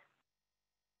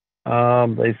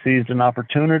they seized an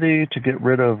opportunity to get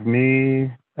rid of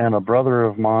me and a brother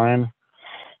of mine,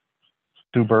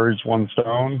 2 birds, 1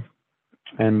 stone,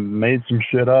 and made some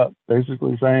shit up,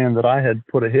 basically saying that I had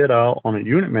put a hit out on a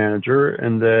unit manager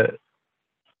and that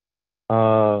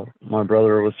my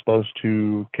brother was supposed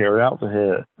to carry out the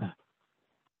hit,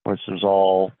 which was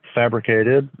all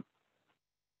fabricated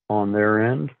on their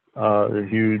end. A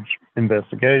huge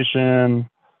investigation.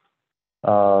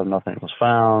 Nothing was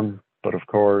found, but of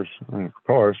course,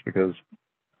 because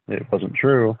it wasn't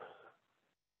true.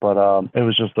 But it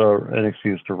was just an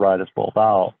excuse to write us both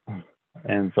out.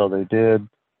 And so they did.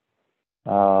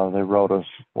 They rode us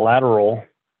lateral.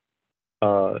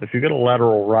 If you get a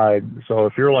lateral ride, so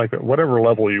if you're like at whatever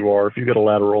level you are, if you get a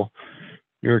lateral,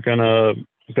 you're gonna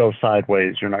go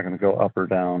sideways. You're not gonna go up or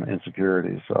down in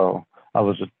security. So I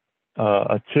was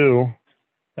a 2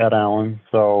 at Allen.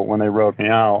 So when they rode me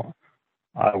out,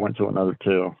 I went to another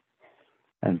 2.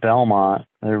 And Belmont,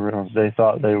 they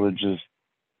thought they would just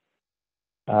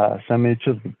send me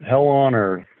to hell on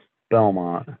earth.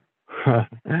 Belmont,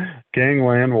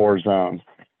 gangland war zone.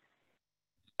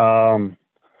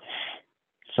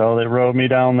 So they rode me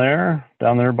down there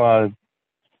by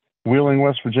Wheeling,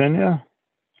 West Virginia,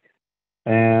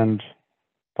 and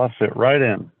I fit right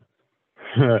in.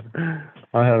 I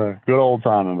had a good old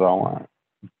time in Belmont.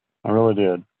 I really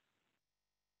did.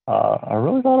 I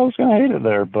really thought I was going to hate it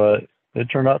there, but it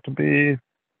turned out to be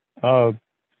it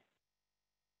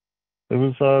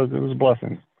was a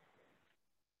blessing.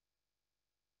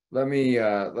 Let me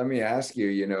ask you,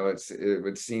 it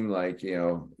would seem like,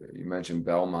 you mentioned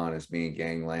Belmont as being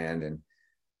gangland, and it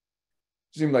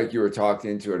seemed like you were talked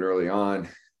into it early on,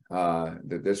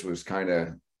 that this was kind of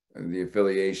the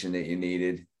affiliation that you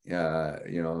needed,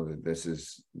 that this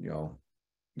is,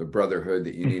 the brotherhood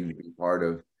that you needed to be part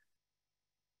of.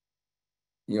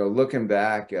 Looking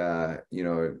back,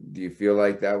 do you feel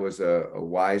like that was a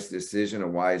wise decision, a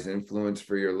wise influence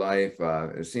for your life?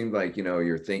 It seemed like,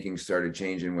 your thinking started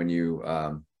changing when you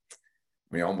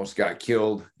almost got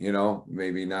killed,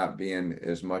 maybe not being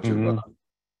as much of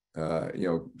a,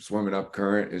 swimming up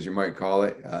current, as you might call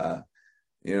it. How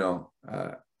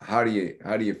do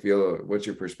you feel? What's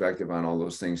your perspective on all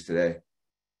those things today?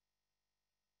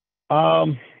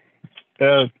 I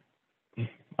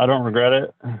don't regret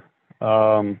it.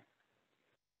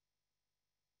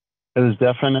 It was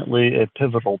definitely a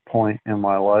pivotal point in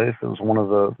my life. It was one of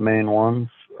the main ones,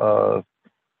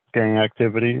 gang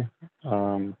activity.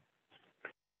 One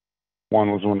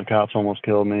was when the cops almost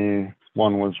killed me.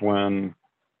 One was when,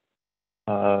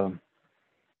 I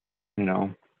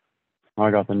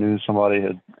got the news somebody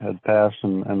had passed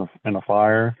in a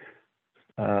fire.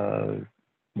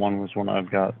 One was when I've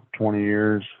got 20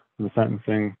 years of the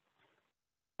sentencing.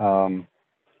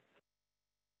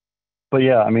 But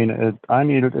yeah, I mean, I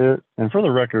needed it. And for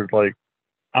the record, like,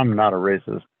 I'm not a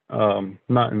racist.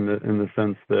 Not in the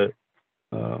sense that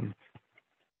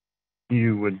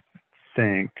you would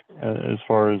think, as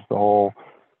far as the whole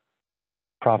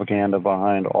propaganda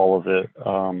behind all of it.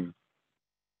 I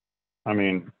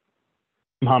mean,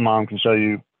 my mom can show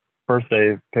you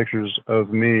birthday pictures of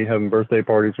me having birthday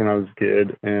parties when I was a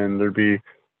kid, and there'd be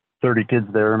 30 kids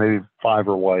there, maybe 5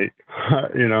 are white.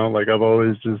 Like, I've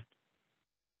always just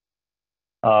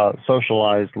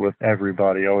socialized with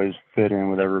everybody, always fit in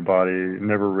with everybody,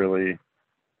 never really.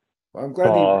 Well, I'm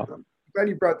glad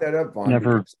you brought that up, Vaughn,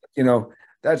 because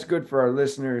that's good for our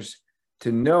listeners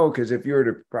to know, because if you were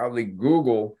to probably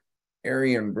Google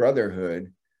Aryan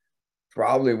Brotherhood,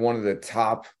 probably one of the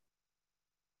top,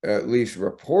 at least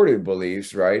reported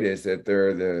beliefs, right, is that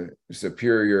they're the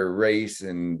superior race,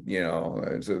 and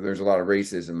so there's a lot of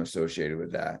racism associated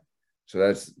with that. So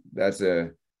that's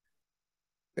a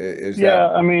is yeah,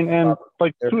 that I mean, and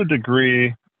like to a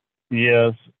degree,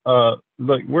 yes.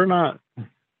 Like we're not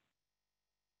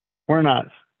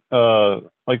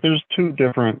like, there's 2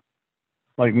 different,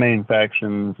 like, main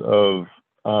factions of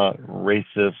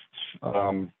racists,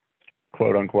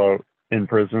 quote unquote, in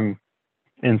prison,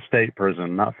 in state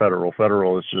prison, not federal.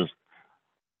 Federal is just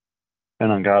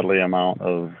an ungodly amount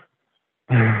of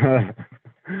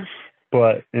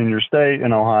but in your state,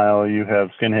 in Ohio, you have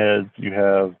skinheads, you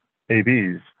have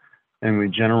ABs, and we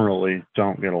generally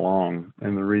don't get along.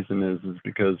 And the reason is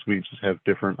because we just have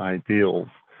different ideals.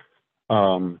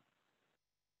 The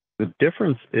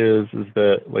difference is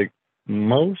that, like,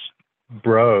 most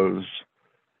bros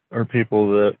are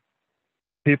people that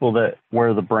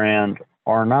wear the brand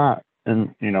are not,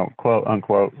 and quote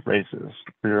unquote, racist.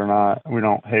 We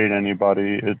don't hate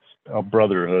anybody. It's a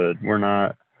brotherhood. We're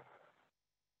not,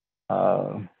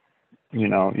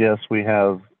 yes, we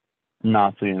have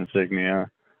Nazi insignia,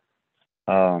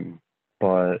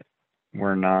 but we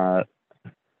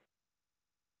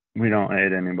don't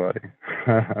hate anybody.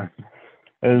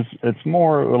 It's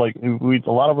more like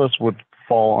a lot of us would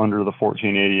fall under the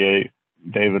 1488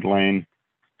 David Lane.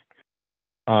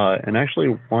 And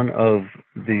actually, one of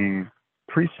the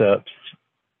precepts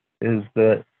is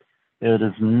that it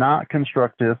is not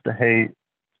constructive to hate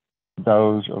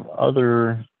those of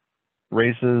other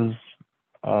races,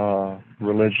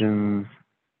 religions,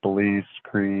 beliefs,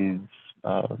 creeds,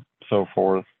 so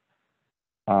forth.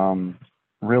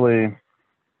 Really,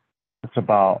 it's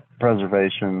about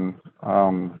preservation.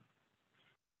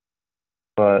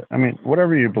 But I mean,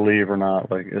 whatever you believe or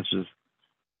not, like it's just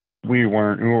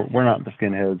we're not the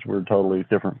skinheads. We're a totally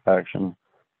different faction.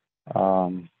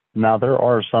 Now there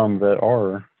are some that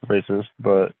are racist,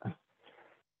 but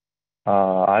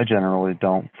I generally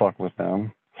don't fuck with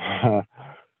them.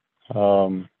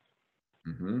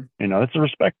 You know, it's a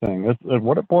respect thing.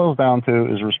 What it boils down to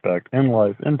is respect in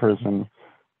life, in prison,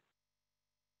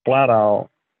 flat out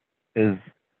is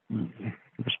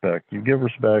respect. You give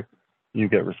respect, you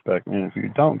get respect, and if you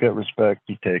don't get respect,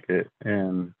 you take it,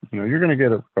 and you know you're gonna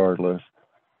get it regardless.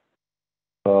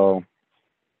 So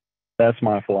that's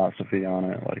my philosophy on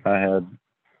it. Like I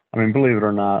mean, believe it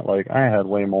or not, like I had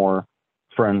way more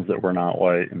friends that were not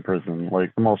white in prison.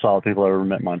 Like the most solid people I ever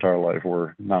met in my entire life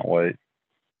were not white.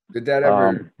 Did that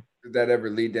ever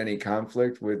lead to any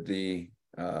conflict with the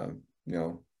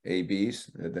ABs,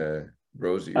 the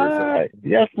rows that you were filling?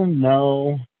 Yes and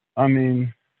no. I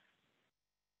mean,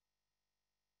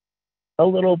 a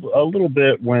little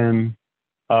bit when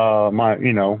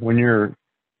when you're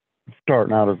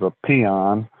starting out as a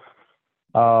peon.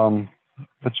 But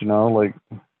you know, like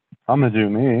I'm gonna do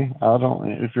me. I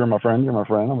don't. If you're my friend, you're my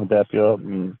friend. I'm gonna dap you up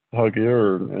and hug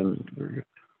you and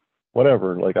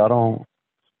whatever. Like I don't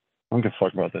give a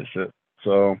fuck about that shit.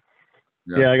 So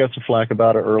yeah, I got some flack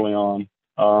about it early on,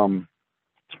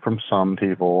 from some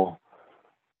people.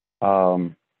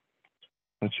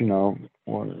 But you know,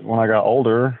 when I got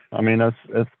older, I mean,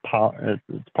 it's part of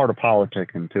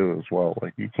politicking too as well.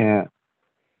 Like you can't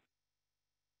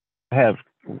have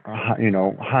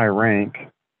high rank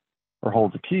or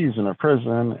hold the keys in a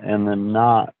prison and then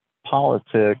not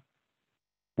politic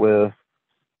with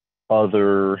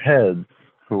other heads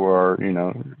who are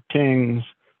kings,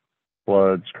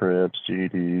 bloods, crips,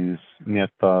 GDs,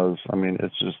 nietas. I mean,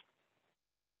 it's just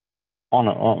on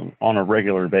a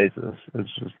regular basis.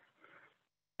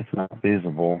 It's not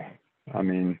feasible. I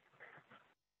mean,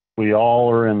 we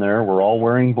all are in there. We're all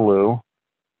wearing blue.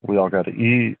 We all got to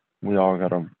eat. We all got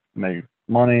to make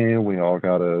money. We all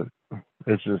got to.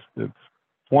 It's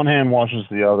one hand washes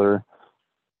the other,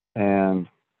 and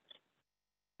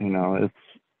it's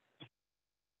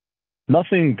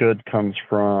nothing good comes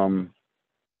from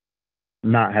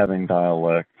not having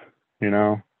dialect.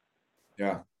 Yeah.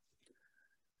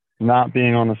 Not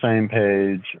being on the same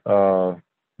page.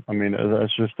 I mean,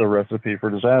 that's just a recipe for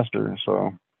disaster.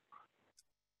 So,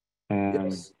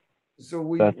 and yes.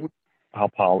 So that's how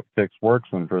politics works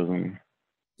in prison.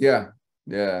 Yeah.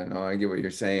 No, I get what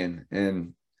you're saying.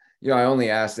 And, I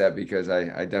only asked that because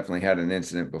I definitely had an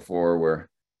incident before where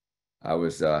I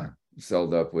was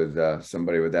celled up with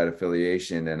somebody with that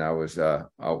affiliation, and I was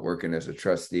out working as a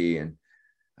trustee, and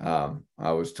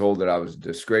I was told that I was a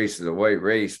disgrace to the white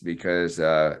race because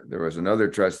there was another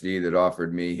trustee that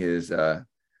offered me his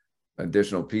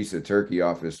additional piece of turkey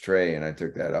off his tray, and I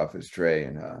took that off his tray,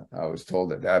 and I was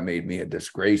told that made me a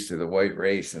disgrace to the white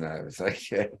race, and I was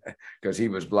like, yeah, because he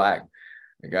was black,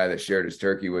 the guy that shared his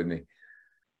turkey with me.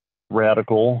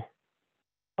 Radical.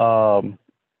 I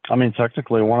mean,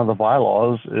 technically, one of the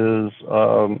bylaws is,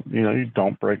 you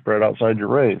don't break bread outside your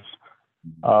race.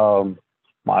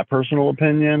 My personal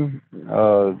opinion,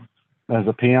 as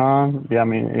a peon,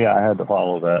 I had to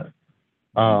follow that.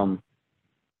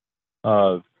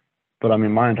 But I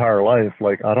mean, my entire life,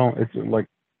 like, it's like,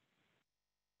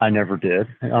 I never did.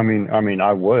 I mean,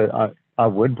 I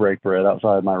would break bread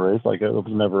outside my race. Like, it was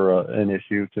never an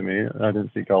issue to me. I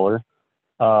didn't see color.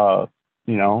 But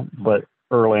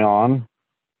early on,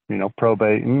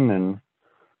 probating and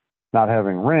not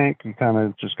having rank, you kind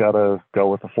of just got to go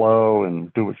with the flow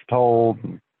and do what you're told,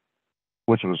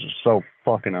 which was just so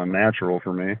fucking unnatural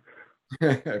for me.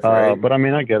 Right. But I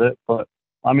mean, I get it. But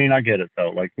I mean, I get it though.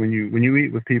 Like when you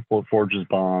eat with people, it forges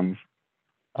bonds.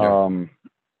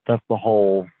 That's the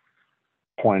whole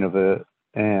point of it.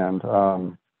 And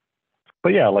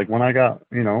but yeah, like when I got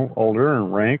older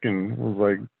and rank and was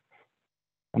like,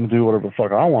 I'm gonna do whatever the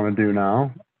fuck I want to do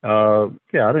now.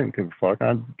 Yeah, I didn't give a fuck.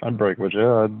 I'd break with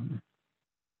you. I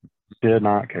did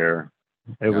not care.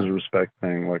 It was a respect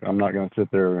thing. Like I'm not gonna sit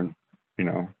there and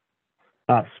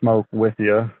not smoke with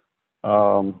you,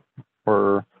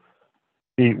 or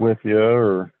eat with you,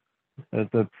 or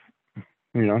that's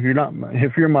you're not.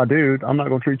 If you're my dude, I'm not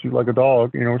gonna treat you like a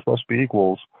dog. We're supposed to be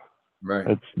equals.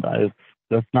 Right.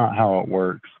 That's not how it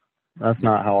works. That's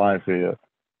not how I see it.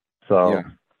 So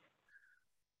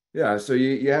yeah. So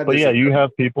you had. But yeah, you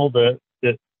have people that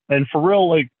and for real,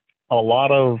 like a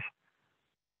lot of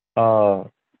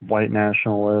white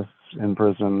nationalists in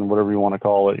prison, whatever you want to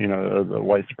call it, the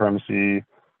white supremacy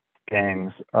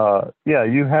gangs. Yeah,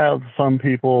 you have some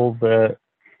people that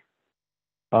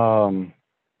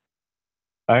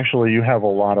actually you have a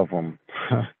lot of them.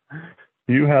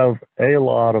 you have a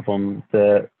lot of them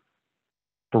that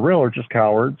for real are just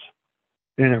cowards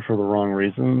in it for the wrong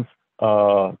reasons.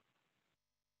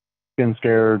 Skin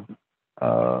scared,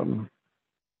 um,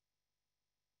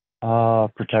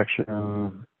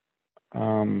 protection,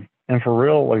 and for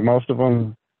real, like most of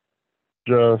them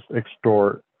just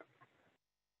extort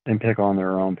and pick on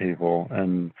their own people.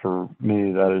 And for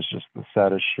me, that is just the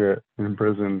saddest shit in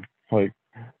prison. Like,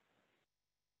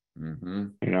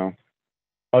 you know,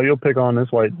 oh, you'll pick on this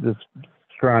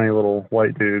scrawny little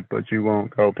white dude, but you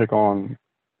won't go pick on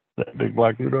that big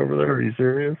black dude over there. Are you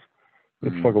serious?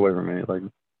 Get the fuck away from me. Like,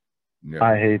 yeah.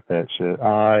 I hate that shit.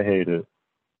 I hate it.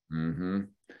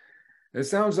 It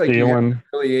sounds like you had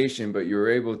affiliation, but you were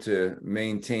able to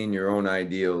maintain your own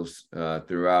ideals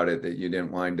throughout it, that you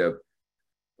didn't wind up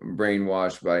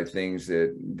brainwashed by things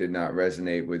that did not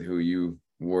resonate with who you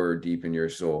were deep in your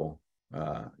soul.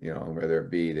 You know, whether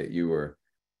it be that you were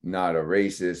not a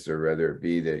racist, or whether it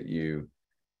be that you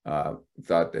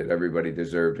thought that everybody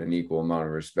deserved an equal amount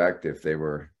of respect if they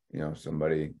were, you know,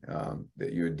 somebody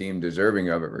that you would deem deserving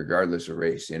of it, regardless of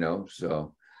race, you know.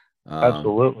 So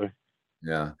absolutely.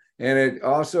 Yeah. And it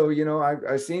also, you know,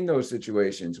 I've seen those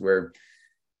situations where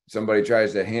somebody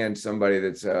tries to hand somebody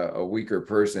that's a weaker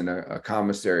person a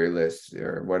commissary list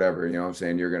or whatever, you know what I'm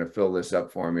saying, you're going to fill this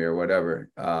up for me or whatever.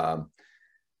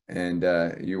 And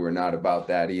you were not about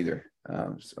that either.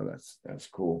 So that's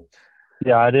cool.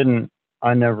 Yeah,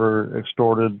 I never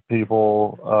extorted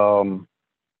people.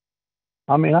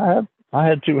 I mean, I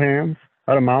had two hands,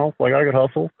 I had a mouth, like I could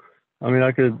hustle. I mean,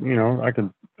 I could, you know, I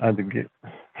had to get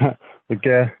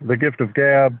the gift of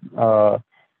gab.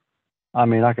 I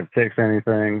mean, I could fix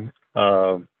anything.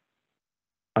 I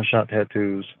shot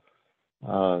tattoos.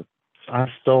 I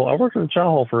worked in the chow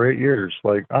hall for 8 years.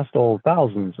 Like, I stole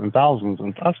thousands and thousands,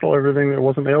 and I stole everything that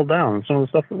wasn't nailed down, and some of the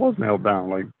stuff that was nailed down.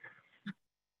 Like,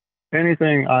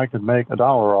 anything I could make $1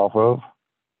 off of.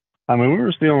 I mean, we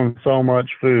were stealing so much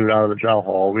food out of the chow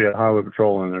hall. We had highway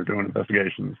patrol in there doing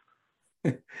investigations.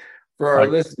 For our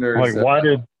listeners, like, why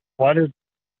did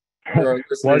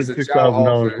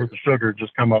 $6,000 worth of sugar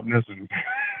just come up missing?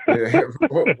 Yeah.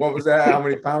 What was that? How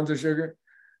many pounds of sugar?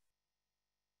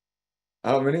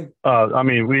 How many? I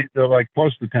mean, they're like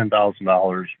close to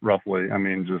 $10,000 roughly. I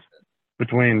mean, just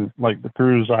between like the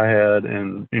crews I had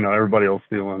and, you know, everybody else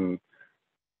stealing.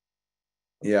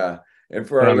 Yeah. And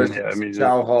for our listeners,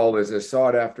 chow hall is a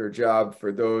sought after job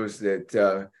for those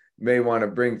that may want to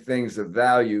bring things of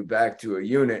value back to a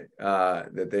unit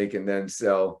that they can then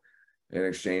sell in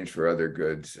exchange for other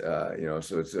goods. You know,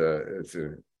 so it's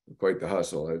quite the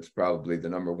hustle. It's probably the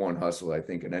number one hustle, I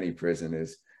think, in any prison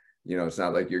is, you know, it's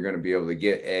not like you're going to be able to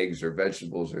get eggs or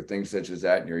vegetables or things such as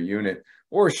that in your unit,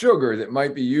 or sugar that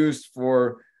might be used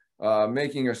for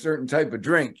making a certain type of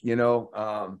drink, you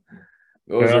know.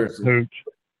 Those are some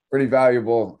pretty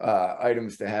valuable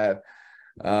items to have.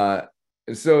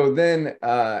 So then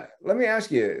let me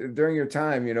ask you, during your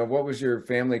time, you know, what was your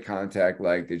family contact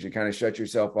like? Did you kind of shut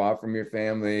yourself off from your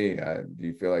family? Do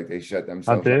you feel like they shut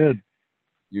themselves off? I did.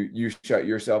 You shut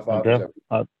yourself off?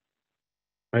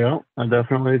 Yeah, I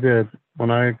definitely did. When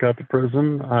I got to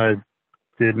prison, I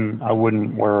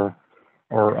wouldn't wear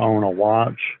or own a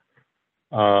watch.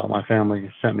 My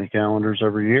family sent me calendars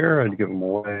every year. I'd give them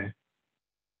away.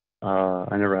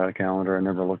 I never had a calendar. I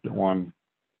never looked at one.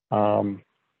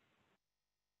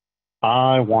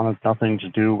 I wanted nothing to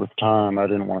do with time. I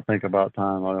didn't want to think about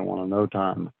time. I didn't want to know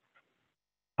time.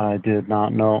 I did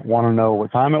not want to know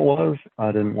what time it was.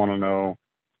 I didn't want to know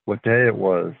what day it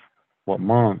was, what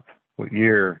month, what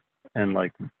year. And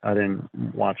like, I didn't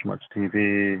watch much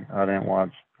TV. I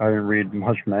didn't read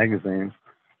much magazines.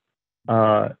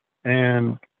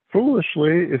 And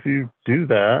foolishly, if you do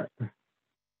that,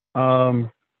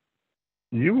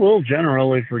 you will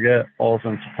generally forget all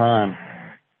sense of time.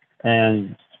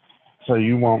 And so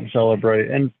you won't celebrate.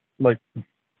 And like,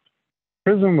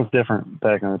 prison was different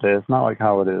back in the day. It's not like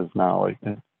how it is now.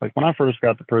 Like when I first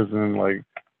got to prison, like,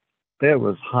 it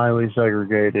was highly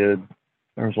segregated.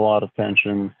 There was a lot of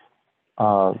tension.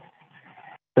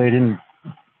 They didn't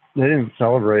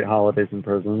celebrate holidays in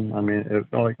prison. I mean,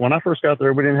 like when I first got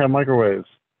there, we didn't have microwaves.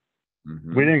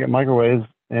 Mm-hmm. We didn't get microwaves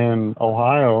in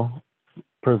Ohio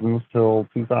prisons till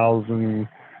 2000.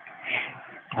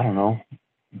 I don't know,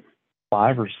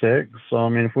 5 or 6. So I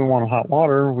mean, if we wanted hot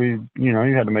water, you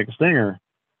had to make a stinger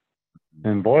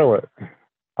and boil it.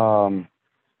 You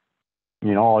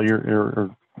know, all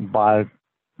your buy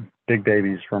big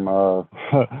babies from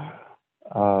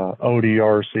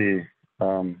ODRC,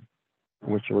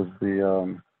 which was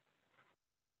the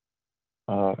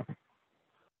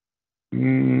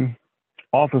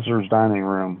officers' dining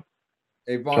room.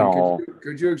 Hey, Vaughn, So,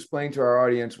 could you explain to our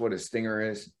audience what a stinger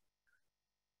is?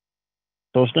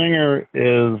 so stinger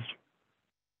is,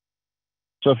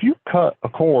 so if you cut a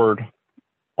cord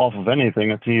off of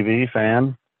anything, a TV,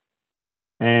 fan,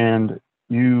 and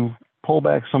you pull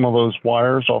back some of those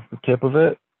wires off the tip of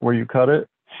it where you cut it,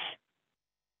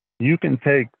 you can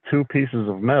take two pieces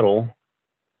of metal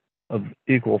of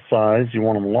equal size, you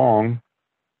want them long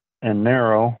and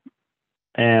narrow,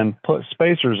 and put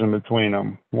spacers in between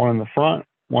them, one in the front,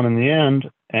 one in the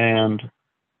end, and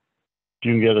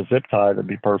you can get a zip tie, that'd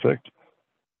be perfect.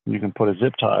 You can put a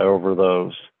zip tie over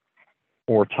those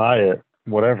or tie it,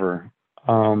 whatever.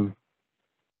 You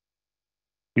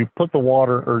put the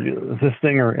water or this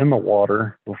stinger in the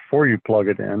water before you plug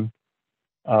it in,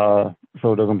 so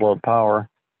it doesn't blow up power.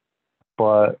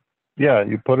 But yeah,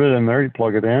 you put it in there, you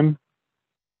plug it in,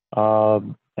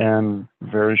 and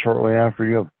very shortly after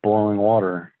you have boiling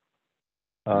water.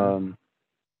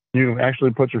 You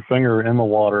actually put your finger in the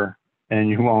water and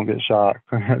you won't get shocked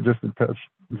just to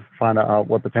find out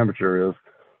what the temperature is.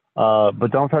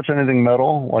 But don't touch anything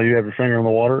metal while you have your finger in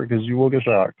the water because you will get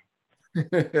shocked.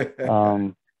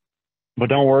 But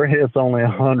don't worry, it's only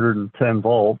 110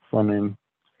 volts. I mean,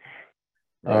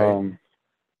 Right.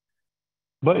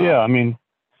 but Wow. yeah, I mean,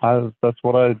 that's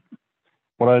what I,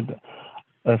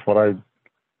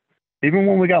 even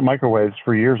when we got microwaves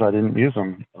for years, I didn't use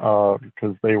them,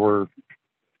 because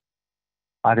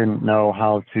I didn't know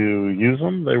how to use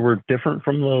them. They were different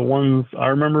from the ones I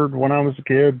remembered when I was a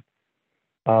kid.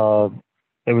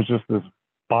 It was just this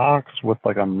box with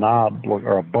like a knob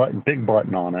or a button, big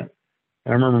button on it.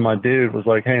 And I remember my dude was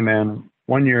like, "Hey man,"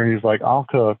 one year he's like, "I'll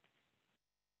cook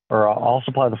or I'll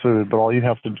supply the food, but all you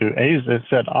have to do," it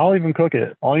said, "I'll even cook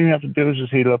it. All you have to do is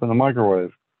just heat it up in the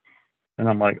microwave." And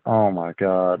I'm like, "Oh my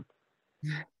God."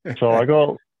 So I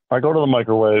go to the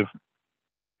microwave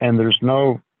and there's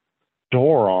no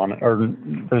door on it, or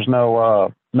there's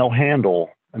no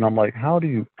handle. And I'm like, "How do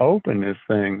you open this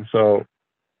thing?" So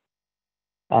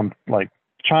I'm like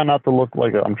trying not to look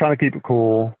like I'm trying to keep it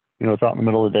cool. You know, it's out in the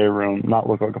middle of the day room, not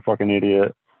look like a fucking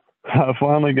idiot. I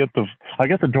finally I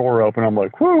get the door open. I'm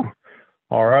like, whew,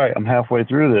 all right, I'm halfway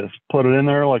through this. Put it in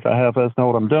there like I half-ass know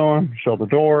what I'm doing. Shut the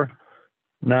door.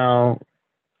 Now,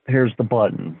 here's the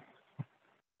button.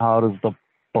 How does the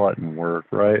button work,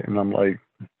 right? And I'm like,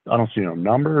 I don't see no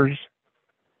numbers.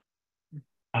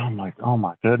 I'm like, oh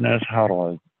my goodness, how do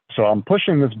I? So I'm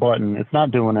pushing this button. It's not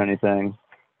doing anything.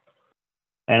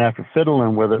 And after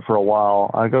fiddling with it for a while,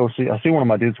 I see one of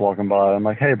my dudes walking by. I'm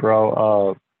like, "Hey,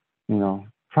 bro,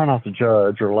 try not to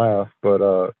judge or laugh, but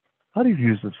how do you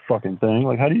use this fucking thing?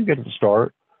 Like, how do you get it to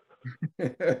start?"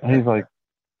 And he's like,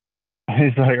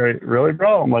 "Really,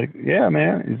 bro?" I'm like, "Yeah,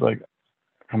 man." He's like,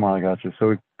 "Come on, I got you."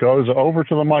 So he goes over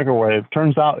to the microwave.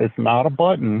 Turns out it's not a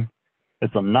button,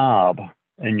 it's a knob,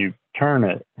 and you turn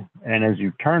it. And as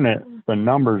you turn it, the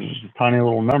numbers, tiny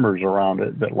little numbers around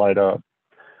it that light up.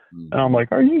 And I'm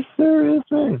like, "Are you serious,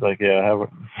 man?" He's like, "Yeah, have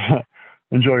it.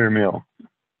 Enjoy your meal."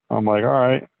 I'm like, "All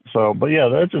right." So, but yeah,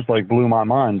 that just like blew my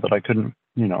mind that I couldn't,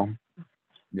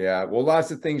 Yeah, well, lots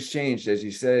of things changed, as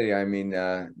you say. I mean,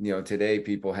 today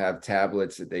people have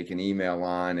tablets that they can email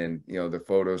on, and the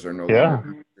photos are no longer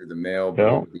yeah, through the mail, but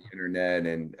yeah. over the internet,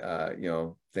 and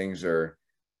things are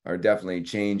definitely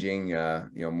changing.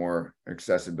 More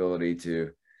accessibility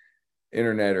to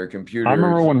internet or I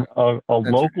remember computers. when a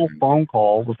local phone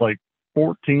call was like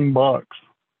 $14.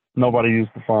 Nobody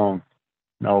used the phone.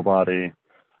 Nobody.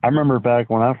 I remember back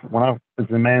when I was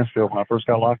in Mansfield when I first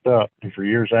got locked up, and for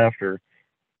years after,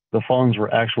 the phones were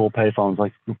actual pay phones.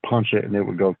 Like you punch it and it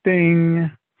would go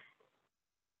ding.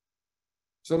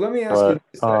 So let me ask you But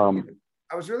this.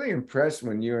 I was really impressed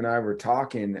when you and I were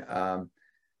talking.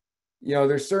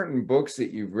 There's certain books that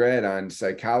you've read on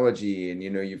psychology, and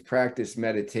you've practiced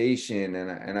meditation,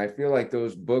 and I feel like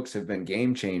those books have been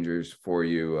game changers for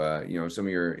you. Some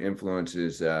of your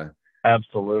influences.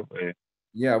 absolutely,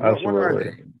 Yeah, what are absolutely.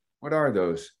 they? What are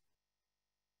those?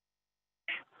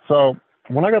 So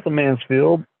when I got to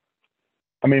Mansfield,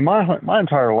 I mean, my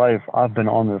entire life I've been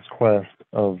on this quest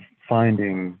of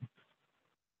finding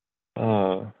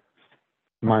uh,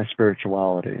 my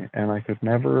spirituality, and I could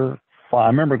never. I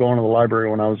remember going to the library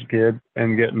when I was a kid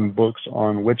and getting books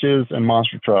on witches and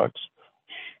monster trucks,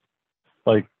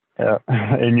 like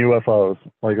and UFOs.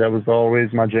 Like that was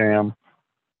always my jam.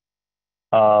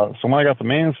 So when I got to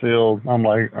Mansfield, I'm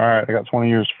like, all right, I got 20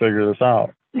 years to figure this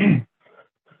out.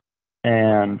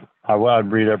 And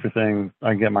I'd read everything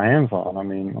I get my hands on. I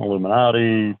mean,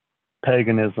 Illuminati,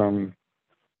 paganism,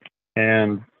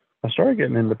 and I started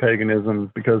getting into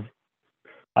paganism because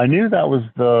I knew I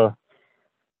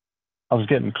was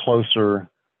getting closer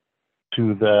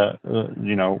to that,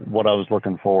 you know, what I was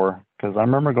looking for. Because I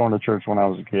remember going to church when I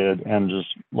was a kid and just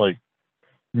like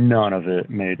none of it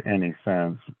made any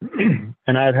sense.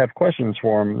 And I'd have questions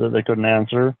for them that they couldn't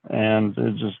answer, and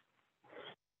it just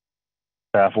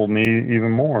baffled me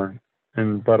even more.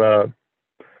 And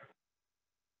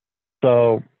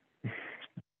so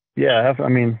yeah, I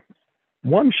mean,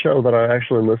 one show that I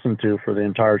actually listened to for the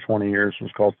entire 20 years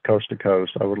was called Coast to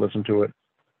Coast. I would listen to it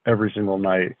every single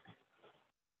night.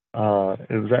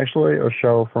 It was actually a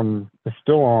show it's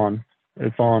still on.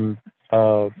 It's on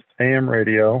AM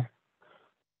radio.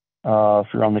 If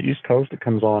you're on the East Coast, it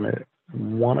comes on at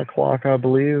 1 o'clock, I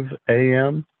believe,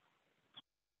 AM.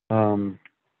 And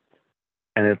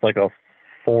it's like a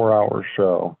 4-hour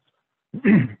show.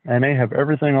 And they have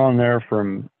everything on there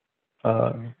from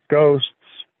ghosts,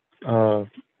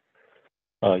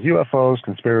 UFOs,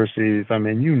 conspiracies. I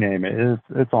mean, you name it,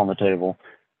 it's on the table.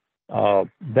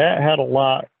 That had a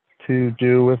lot to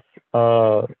do with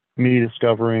me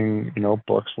discovering, you know,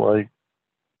 books like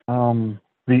the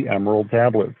Emerald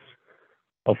Tablets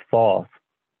of Thoth,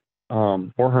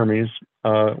 or Hermes.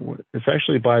 It's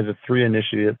actually by the Three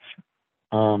Initiates.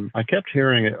 I kept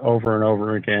hearing it over and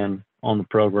over again on the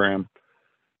program,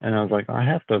 and I was like, I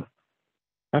have to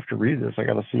read this. I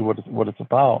got to see what it's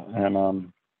about.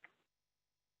 And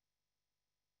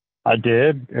I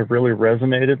did. It really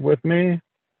resonated with me.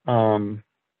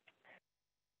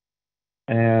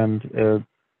 And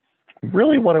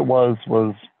really what it was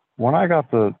when I got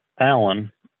to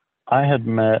Allen, I had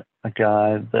met a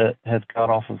guy that had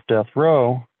got off of death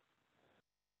row,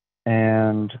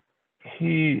 and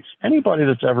anybody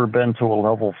that's ever been to a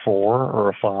level 4 or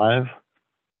a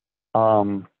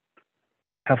 5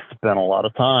 have spent a lot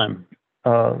of time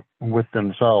with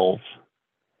themselves.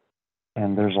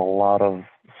 And there's a lot of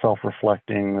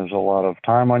self-reflecting. There's a lot of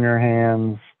time on your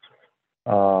hands,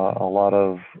 a lot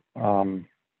of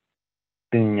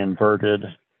being inverted.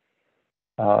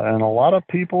 And a lot of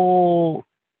people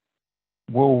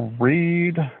will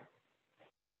read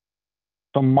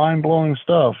some mind-blowing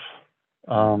stuff.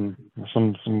 Some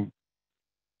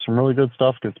really good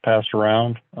stuff gets passed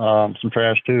around. Some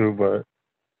trash too, but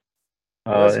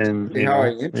Well, that's and exactly you how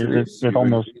I know, introduced it you.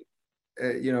 almost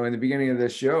You know, in the beginning of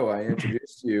this show, I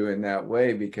introduced you in that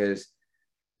way because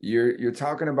you're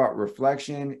talking about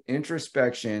reflection,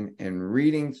 introspection, and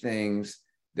reading things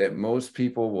that most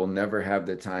people will never have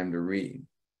the time to read.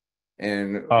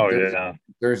 And yeah,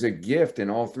 there's a gift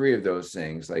in all three of those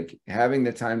things, like having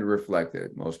the time to reflect,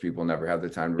 that most people never have the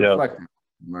time to yeah, reflect and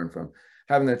learn from,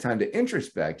 having the time to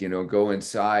introspect, you know, go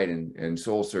inside and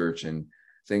soul search and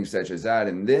things such as that,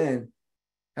 and then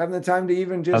having the time to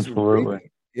even just read.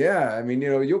 absolutely. Yeah, I mean, you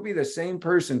know, you'll be the same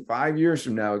person 5 years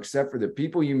from now, except for the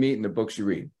people you meet and the books you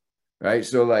read, right?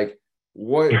 So, like,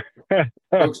 what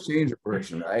books change a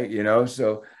person, right? You know,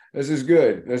 so this is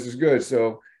good. This is good.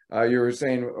 So, you were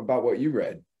saying about what you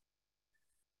read.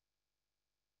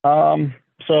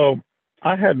 So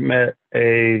I had met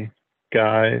a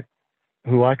guy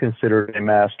who I considered a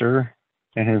master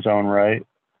in his own right,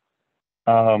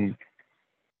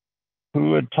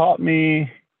 who had taught me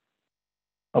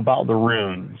about the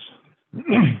runes.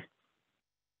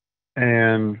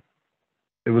 And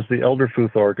it was the Elder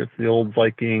Futhark. It's the old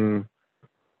Viking.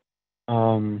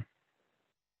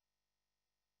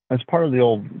 It's part of the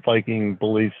old Viking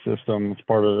belief system. It's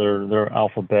part of their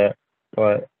alphabet,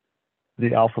 but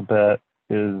the alphabet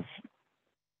is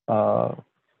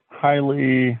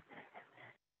highly.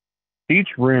 Each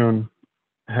rune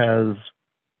has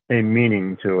a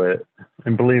meaning to it,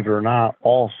 and believe it or not,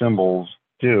 all symbols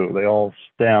do. They all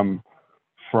stem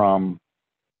from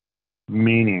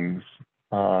meanings,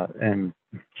 and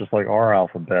just like our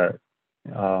alphabet,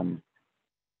 the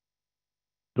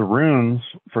runes,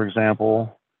 for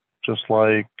example, just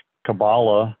like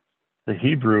Kabbalah, the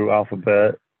Hebrew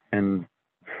alphabet, and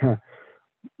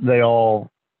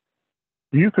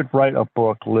you could write a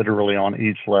book literally on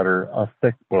each letter, a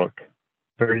thick book,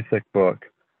 very thick book.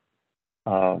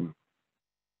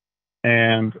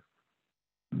 And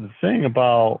the thing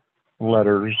about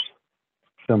letters,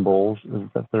 symbols, is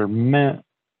that they're meant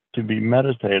to be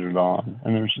meditated on,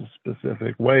 and there's a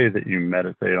specific way that you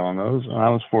meditate on those. And I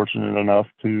was fortunate enough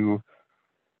to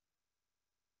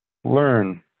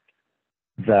learn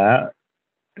that,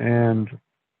 and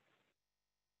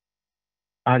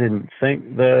I didn't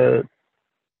think that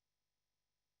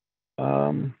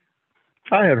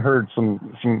I had heard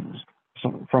some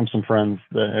from some friends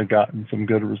that had gotten some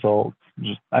good results,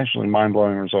 just actually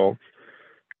mind-blowing results.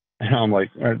 And I'm like,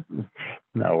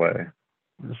 no way.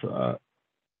 So,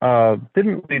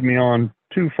 didn't lead me on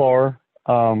too far,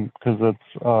 because it's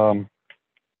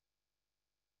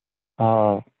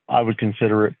I would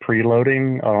consider it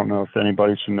preloading. I don't know if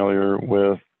anybody's familiar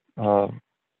with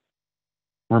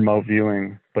remote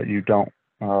viewing, but you don't,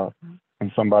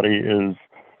 when somebody is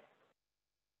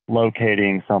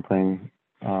locating something,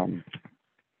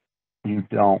 you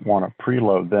don't want to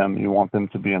preload them. You want them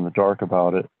to be in the dark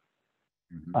about it.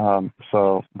 But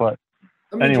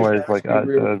Let me anyways, just ask like you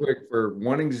real quick for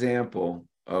one example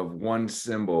of one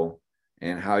symbol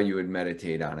and how you would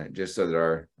meditate on it, just so that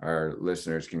our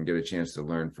listeners can get a chance to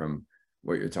learn from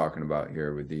what you're talking about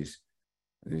here with these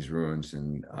runes.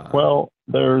 And well,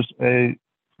 there's a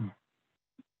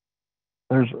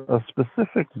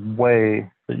specific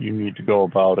way that you need to go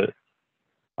about it.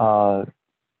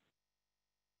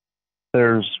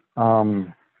 There's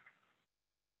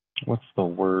what's the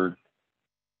word?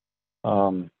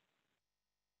 I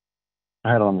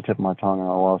had it on the tip of my tongue and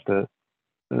I lost it.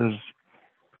 There's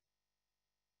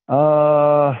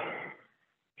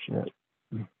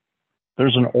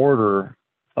There's an order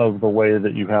of the way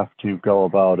that you have to go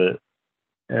about it,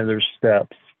 and there's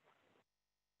steps,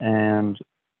 and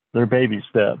they're baby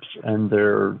steps, and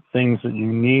they're things that you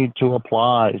need to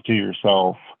apply to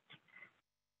yourself,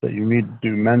 that you need to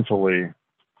do mentally,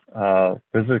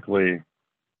 physically,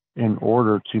 in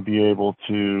order to be able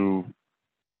to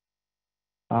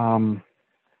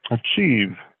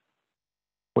achieve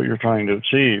what you're trying to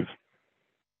achieve.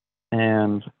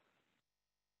 And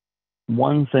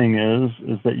one thing is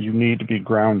that you need to be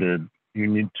grounded. You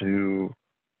need to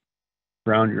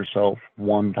ground yourself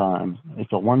one time.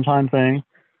 It's a one-time thing.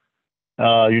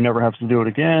 You never have to do it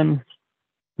again.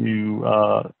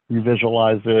 You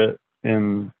visualize it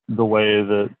in the way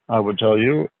that I would tell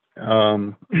you.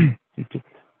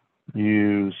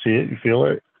 You see it, you feel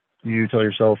it, you tell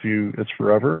yourself it's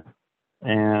forever.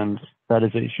 And that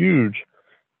is a huge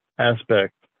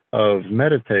aspect of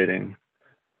meditating,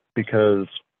 because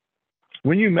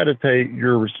when you meditate,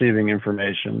 you're receiving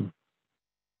information.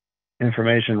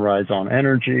 Information rides on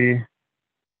energy,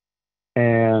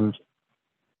 and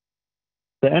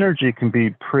the energy can be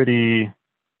pretty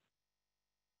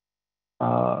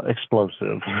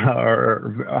explosive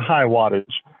or high wattage.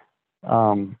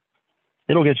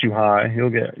 It'll get you high. You'll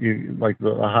get like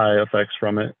the high effects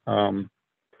from it.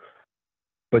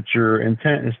 But your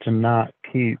intent is to not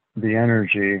keep the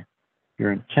energy.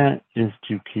 Your intent is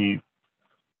to keep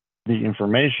the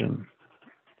information.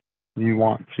 You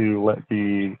want to let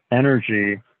the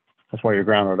energy, that's why you're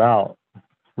grounded out,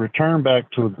 return back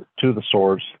to the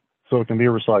source so it can be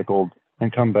recycled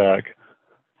and come back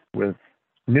with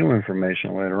new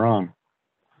information later on.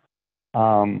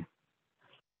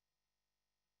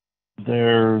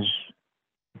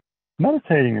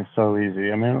 Meditating is so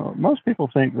easy. I mean, most people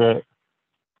think that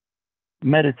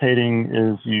meditating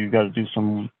is you got to do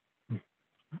some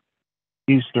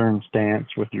Eastern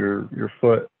stance with your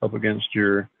foot up against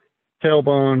your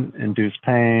tailbone, induce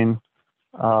pain.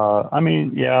 You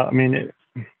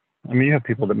have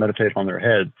people that meditate on their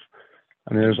heads.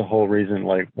 I mean, there's a whole reason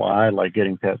like why I like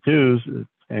getting tattoos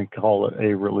and call it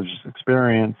a religious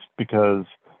experience, because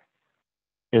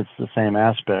it's the same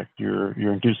aspect. You're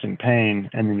inducing pain,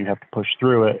 and then you have to push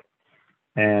through it,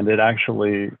 and it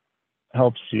actually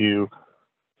helps you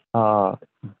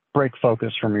break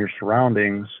focus from your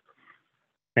surroundings,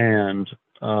 and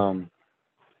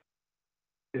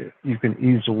you can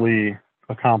easily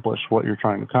accomplish what you're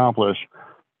trying to accomplish.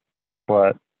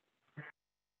 But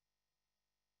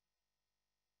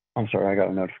I'm sorry, I got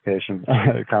a notification.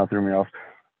 It kind of threw me off.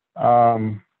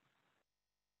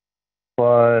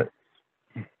 But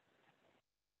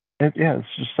it's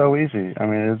just so easy. I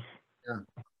mean,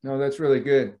 no, that's really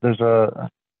good. There's a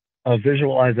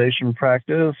visualization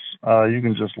practice. You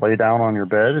can just lay down on your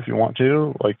bed if you want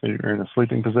to, like you're in a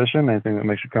sleeping position, anything that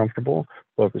makes you comfortable.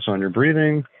 Focus on your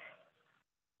breathing.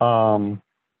 It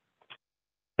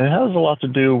has a lot to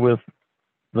do with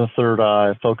the third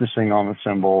eye, focusing on the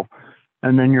symbol,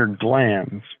 and then your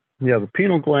glands. You have a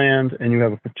pineal gland and you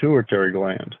have a pituitary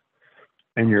gland,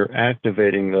 and you're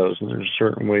activating those. And there's a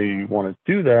certain way you want to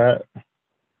do that.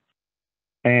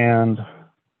 And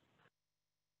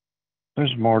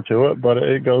there's more to it, but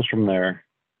it goes from there.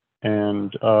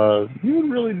 And you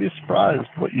would really be surprised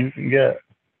what you can get.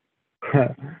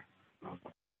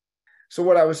 So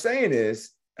what I was saying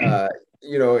is,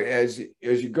 as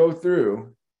you go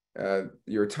through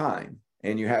your time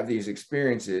and you have these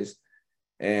experiences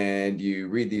and you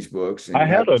read these books. And I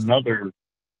had another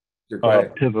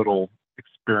pivotal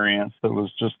experience that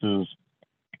was just as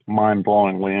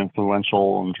mind-blowingly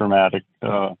influential and dramatic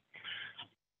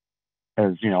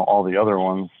as all the other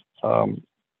ones. So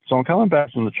I'm coming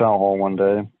back from the chow hall one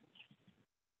day.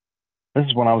 This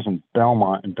is when I was in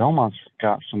Belmont, and Belmont's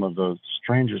got some of the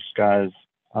strangest skies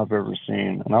I've ever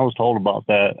seen. And I was told about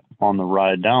that on the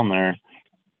ride down there.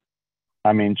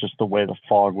 I mean, just the way the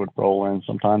fog would roll in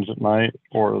sometimes at night,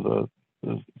 or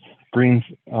the green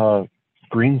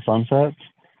green sunsets.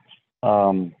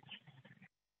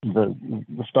 The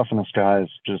stuff in the sky is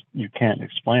just, you can't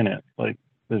explain it. Like,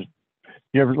 there's,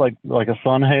 you ever like a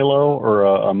sun halo or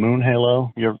a moon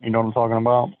halo? You know what I'm talking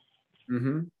about?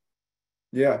 Mm-hmm.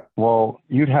 Yeah. Well,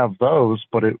 you'd have those,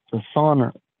 but the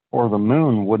sun or the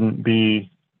moon wouldn't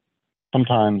be.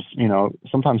 Sometimes,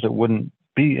 sometimes it wouldn't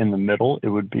be in the middle. It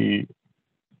would be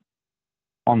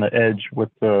on the edge with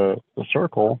the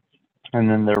circle, and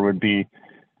then there would be.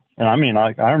 And I mean,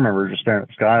 I remember just staring at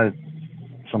the sky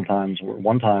sometimes,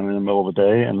 one time in the middle of the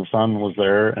day, and the sun was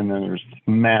there, and then there's this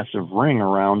massive ring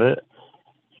around it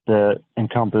that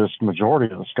encompassed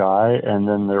majority of the sky, and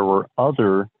then there were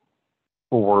other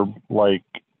orb like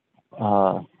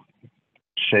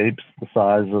shapes the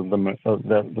size of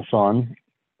the sun,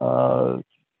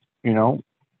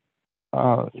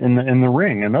 in the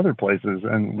ring and other places,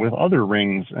 and with other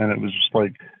rings, and it was just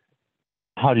like,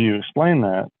 how do you explain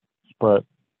that? But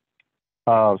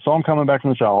so I'm coming back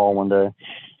from the chow hall one day,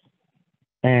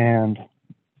 and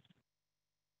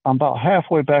I'm about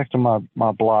halfway back to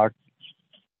my block,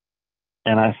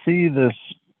 and I see this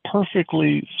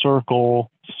perfectly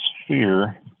circle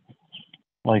sphere,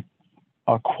 like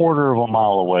a quarter of a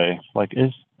mile away. Like,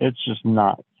 it's just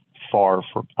not far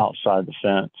from outside the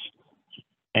fence.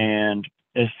 And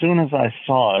as soon as I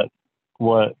saw it,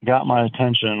 what got my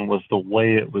attention was the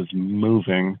way it was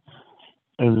moving.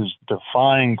 It was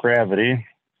defying gravity.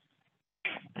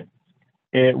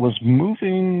 It was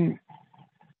moving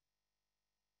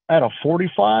at a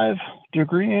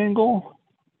 45-degree angle.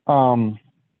 And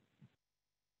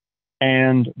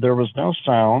there was no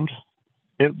sound.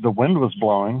 The wind was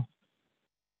blowing.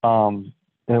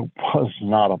 It was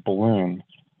not a balloon.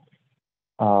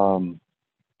 And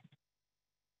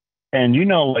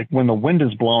like when the wind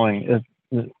is blowing,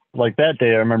 like that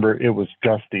day, I remember it was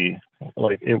gusty.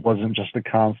 Like, it wasn't just a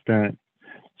constant.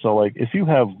 So like, if you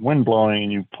have wind blowing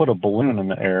and you put a balloon in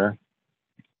the air,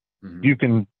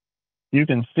 Mm-hmm. you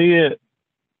can see it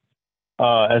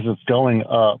as it's going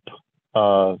up,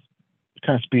 kind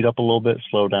of speed up a little bit,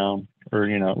 slow down, or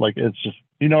like, it's just,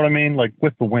 you know what I mean? Like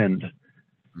with the wind.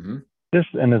 Mm-hmm.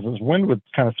 And as this wind would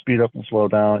kind of speed up and slow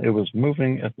down, it was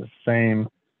moving at the same.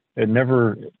 It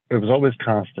was always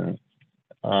constant.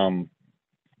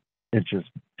 It just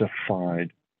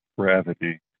defied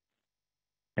gravity,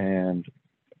 and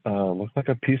looked like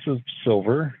a piece of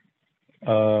silver.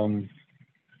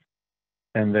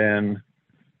 And then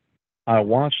I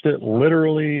watched it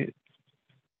literally.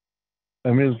 I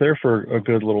mean, it was there for a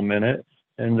good little minute,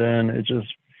 and then it just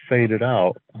faded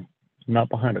out. Not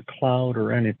behind a cloud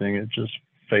or anything. It just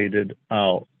faded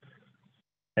out.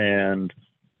 And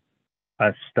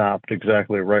I stopped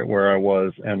exactly right where I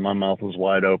was, and my mouth was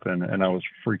wide open, and I was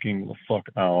freaking the fuck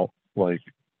out. Like,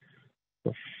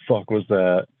 the fuck was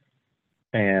that?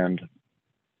 And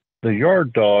the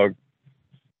yard dog,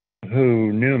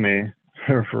 who knew me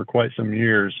for quite some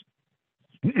years,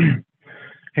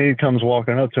 he comes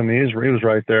walking up to me. He was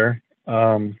right there.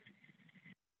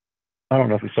 I don't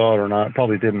know if he saw it or not.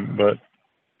 Probably didn't, but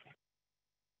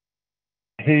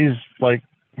he's like,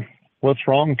 "What's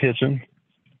wrong, kitchen?"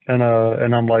 And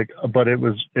I'm like, "But it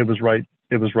was right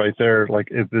there.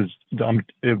 Like, it was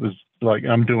like,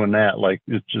 I'm doing that. Like,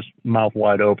 it's just mouth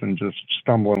wide open, just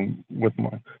stumbling with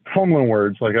my fumbling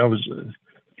words. Like, I was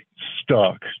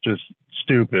stuck, just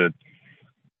stupid."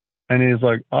 And he's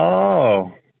like,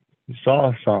 "Oh, you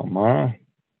saw something, huh?"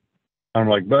 I'm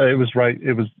like, "But it was right.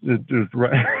 It was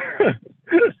right."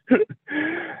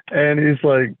 And he's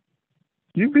like,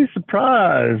 "You'd be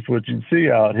surprised what you'd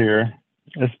see out here,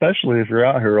 especially if you're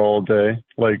out here all day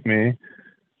like me."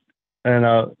 And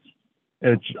I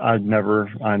never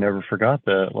forgot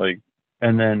that. Like,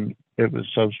 and then it was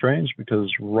so strange because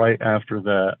right after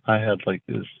that, I had like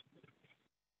this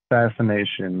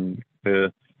fascination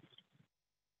with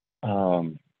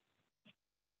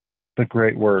the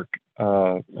great work.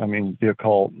 I mean, the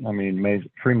occult. I mean,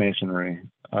 Freemasonry.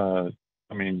 I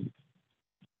mean,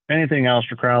 anything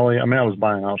Aleister Crowley. I mean, I was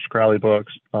buying Aleister Crowley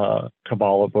books,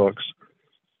 Kabbalah books.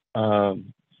 I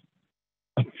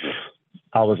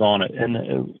was on it.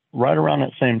 And right around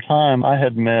that same time, I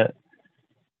had met,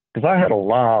 because I had a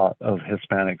lot of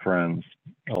Hispanic friends,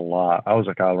 a lot. I was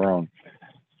a cabrón.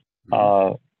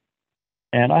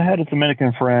 And I had a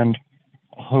Dominican friend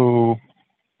who,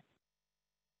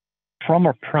 from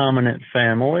a prominent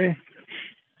family,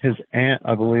 his aunt,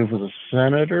 I believe, was a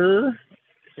senator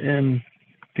in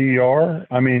DR.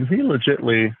 I mean, he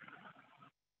legitly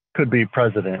could be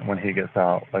president when he gets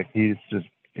out. Like, he's just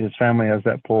his family has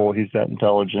that pull. He's that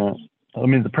intelligent. I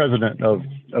mean, the president of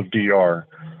DR,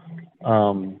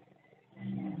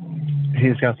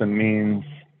 he's got the means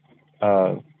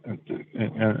to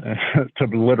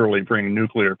literally bring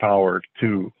nuclear power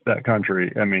to that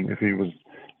country. I mean, if he was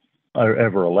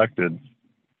ever elected,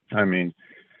 I mean,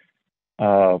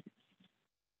 but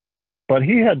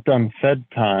he had done Fed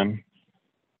time,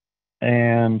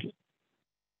 and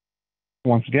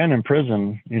once again in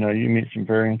prison, you meet some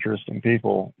very interesting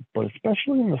people, but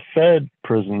especially in the Fed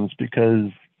prisons, because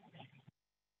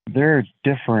they're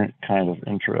different kind of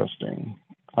interesting.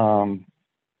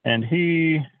 And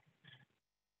he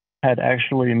had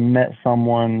actually met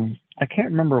someone, I can't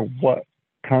remember what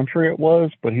country it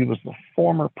was, but he was the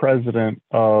former president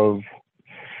of,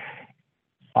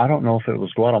 I don't know if it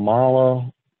was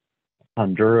Guatemala,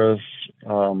 Honduras,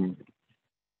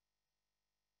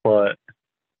 but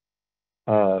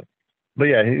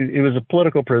yeah, he was a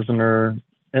political prisoner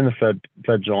in the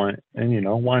Fed joint,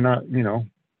 and why not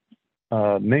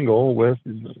mingle with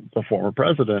the former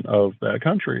president of that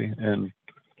country? And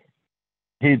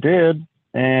he did,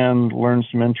 and learned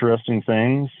some interesting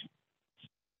things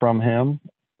from him,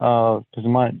 because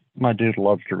my dude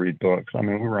loves to read books. I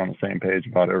mean, we were on the same page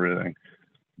about everything.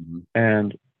 Mm-hmm.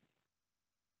 And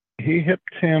he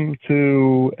hipped him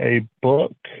to a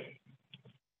book.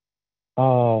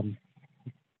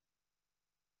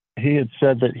 He had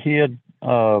said that he had,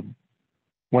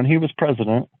 when he was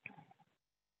president,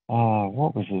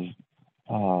 what was his,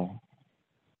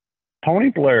 Tony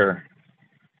Blair.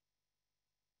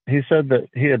 He said that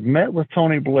he had met with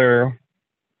Tony Blair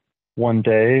one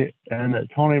day, and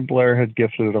that Tony Blair had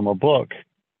gifted him a book.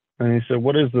 And he said,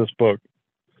 "What is this book?"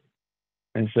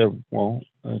 And he said, "Well,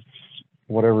 it's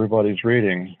what everybody's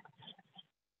reading."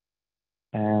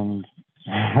 And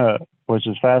which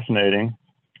is fascinating.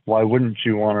 Why wouldn't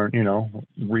you want to,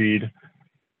 read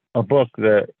a book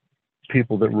that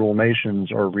people that rule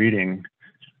nations are reading?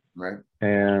 Right.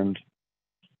 And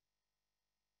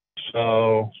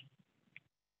so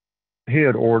he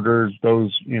had ordered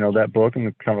those, that book,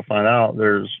 and kind of find out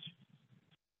there's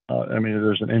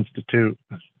an institute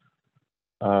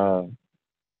for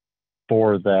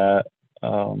that.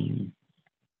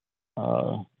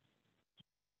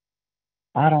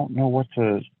 I don't want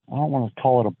to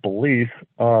call it a belief.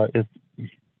 It's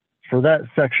for that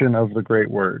section of the great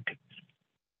work.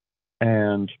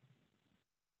 And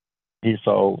he'd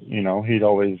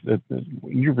always,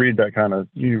 you read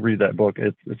that book,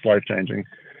 it's life-changing.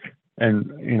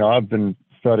 And, I've been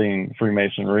studying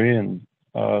Freemasonry and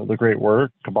the great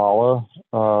work, Kabbalah,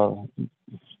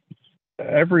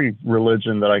 every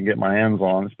religion that I can get my hands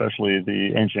on, especially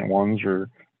the ancient ones or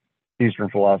Eastern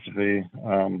philosophy,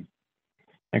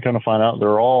 and kind of find out they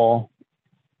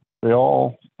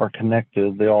all are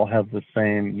connected. They all have the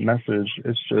same message.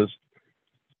 It's just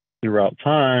throughout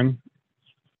time,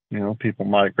 people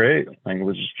migrate,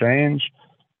 languages change,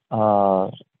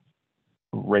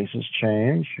 races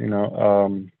change,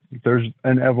 there's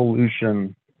an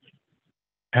evolution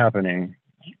happening.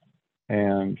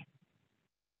 And,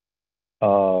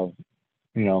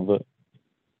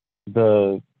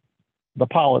 the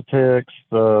politics,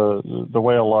 the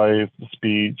way of life, the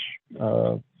speech,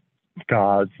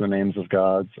 gods, the names of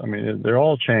gods, I mean, they're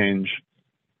all change,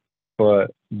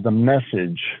 but the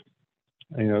message,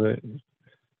 the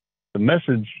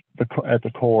message at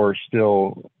the core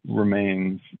still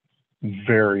remains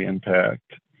very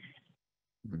intact.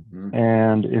 Mm-hmm.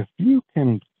 And if you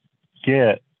can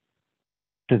get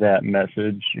to that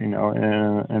message,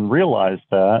 and realize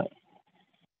that,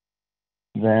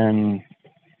 then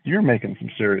you're making some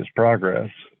serious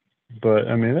progress. But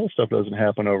I mean, that stuff doesn't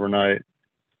happen overnight.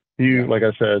 Like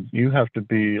I said, you have to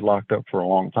be locked up for a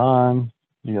long time.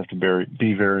 You have to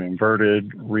be very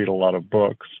inverted, read a lot of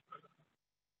books.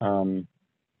 But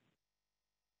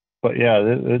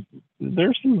yeah,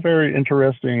 there's some very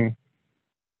interesting.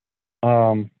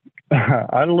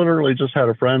 I literally just had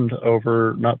a friend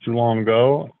over not too long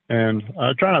ago, and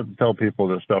I try not to tell people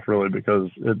this stuff really,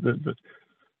 because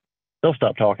they'll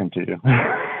stop talking to you.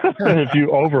 If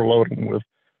you overload them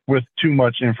with too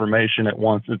much information at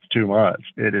once, it's too much.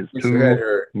 It is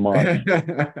too much.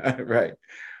 Right.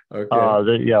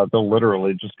 Okay. They'll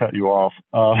literally just cut you off.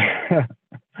 But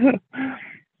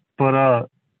I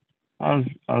was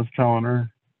telling her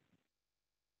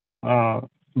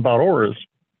about auras.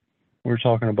 We were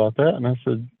talking about that, and I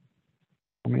said,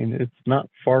 I mean, it's not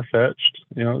far-fetched.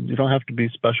 You don't have to be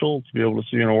special to be able to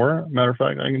see an aura. Matter of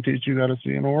fact, I can teach you how to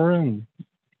see an aura in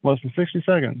less than 60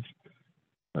 seconds.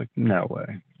 Like, no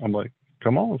way. I'm like,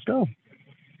 come on, let's go.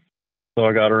 So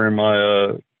I got her in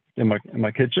my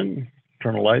kitchen,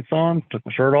 turned the lights on, took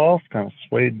the shirt off, kind of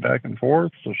swayed back and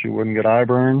forth so she wouldn't get eye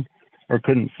burn, or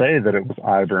couldn't say that it was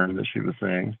eye burn that she was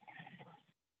seeing.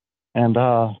 And,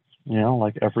 you know,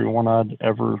 like everyone I'd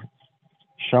ever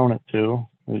shown it to,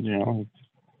 you know,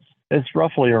 it's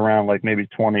roughly around like maybe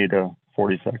 20 to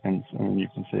 40 seconds and you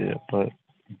can see it. But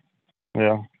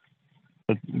yeah,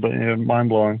 but you know, mind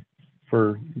blowing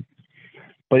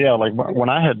but yeah, like when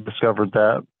I had discovered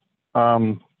that,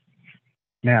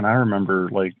 man, I remember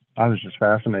like I was just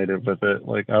fascinated with it.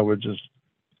 Like I would just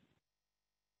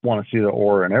want to see the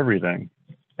aura and everything,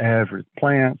 every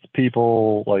plants,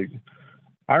 people. Like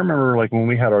I remember like when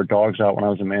we had our dogs out when I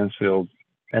was in Mansfield,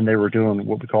 and they were doing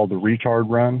what we call the retard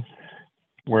run,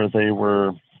 where they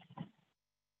were,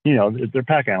 you know, they're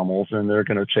pack animals and they're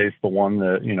going to chase the one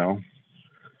that, you know,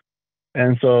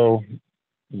 and so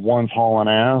one's hauling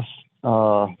ass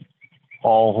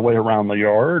all the way around the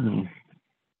yard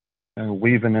and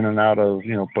weaving in and out of,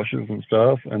 you know, bushes and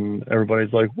stuff. And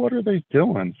everybody's like, what are they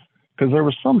doing? Because there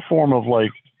was some form of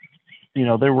like, you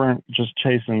know, they weren't just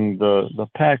chasing the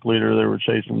pack leader, they were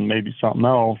chasing maybe something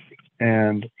else.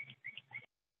 And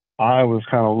I was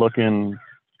kind of looking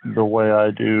the way I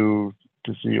do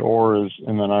to see auras.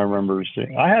 And then I remember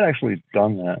seeing, I had actually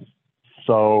done that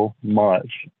so much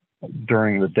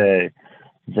during the day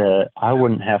that I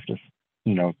wouldn't have to,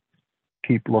 you know,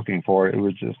 keep looking for it. It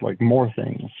was just like more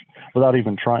things without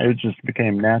even trying. It just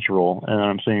became natural. And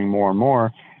I'm seeing more and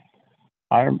more.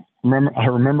 I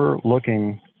remember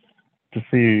looking to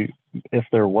see if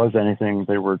there was anything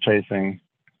they were chasing.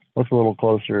 Looked a little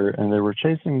closer, and they were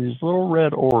chasing these little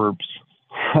red orbs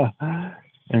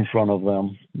in front of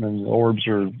them. And the orbs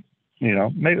are, you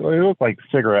know, maybe they look like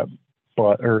cigarette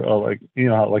butt, or like, you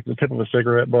know, like the tip of a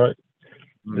cigarette butt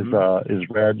is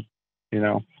red, you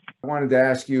know. I wanted to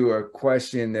ask you a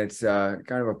question that's kind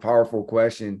of a powerful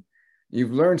question.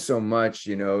 You've learned so much,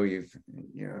 you know, you've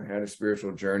had a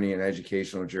spiritual journey, an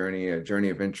educational journey, a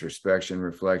journey of introspection,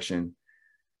 reflection.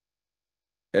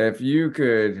 If you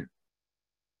could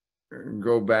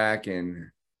go back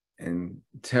and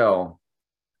tell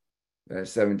that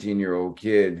 17-year-old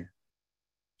kid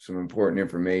some important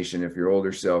information, if your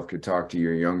older self could talk to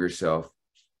your younger self,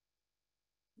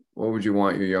 what would you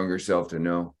want your younger self to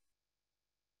know?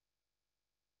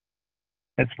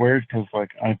 It's weird because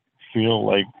like I feel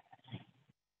like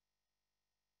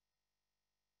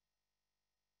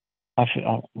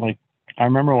I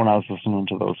remember when I was listening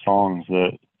to those songs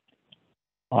that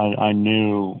I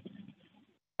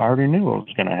already knew what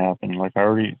was going to happen. Like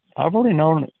I've already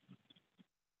known.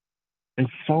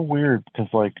 It's so weird because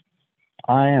like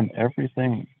I am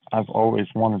everything I've always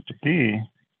wanted to be,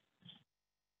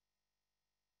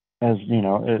 as you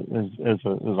know, as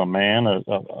a man,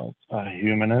 a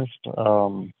humanist,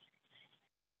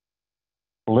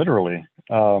 literally.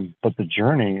 But the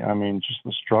journey, I mean, just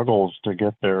the struggles to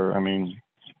get there. I mean,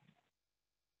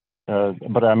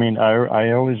 but I mean,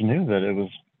 I always knew that it was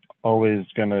always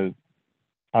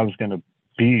I was gonna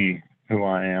be who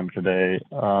I am today.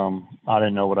 I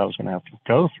didn't know what I was gonna have to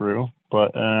go through,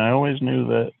 but and I always knew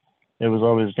that it was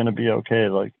always gonna be okay.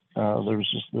 Like there was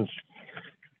just this.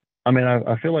 I mean,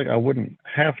 I feel like I wouldn't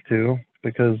have to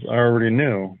because I already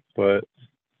knew, but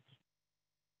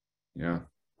yeah,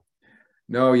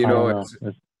 no, you know,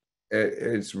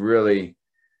 it's really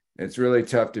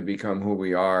tough to become who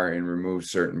we are and remove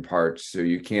certain parts. So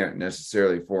you can't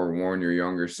necessarily forewarn your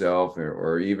younger self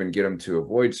or even get them to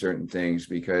avoid certain things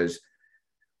because,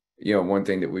 you know, one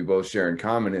thing that we both share in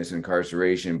common is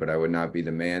incarceration, but I would not be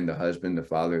the man, the husband, the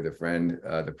father, the friend,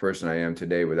 the person I am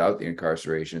today without the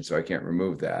incarceration. So I can't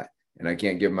remove that. And I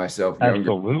can't give myself younger.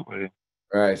 Absolutely.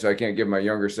 Right. So I can't give my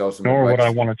younger self some Nor advice.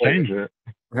 would I want to change it.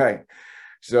 Right.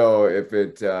 So if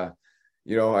it,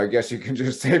 you know, I guess you can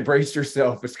just say, brace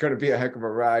yourself. It's going to be a heck of a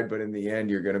ride, but in the end,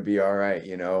 you're going to be all right,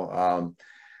 you know.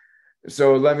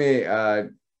 So let me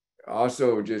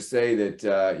also just say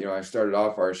that, you know, I started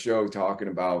off our show talking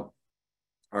about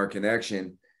our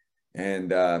connection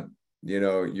and, you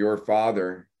know, your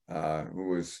father, who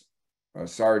was a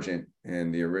sergeant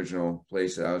in the original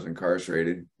place that I was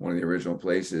incarcerated, one of the original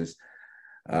places,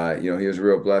 you know, he was a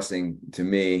real blessing to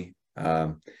me.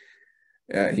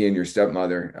 He and your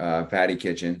stepmother, Patty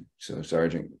Kitchen, so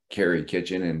Sergeant Carrie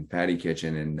Kitchen and Patty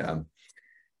Kitchen.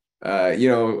 And, you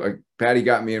know, Patty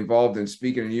got me involved in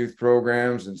speaking in youth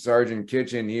programs, and Sergeant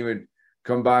Kitchen, he would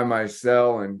come by my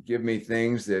cell and give me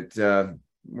things that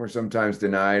were sometimes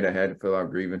denied. I had to fill out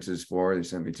grievances for. They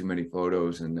sent me too many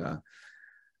photos, and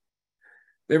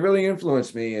they really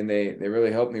influenced me, and they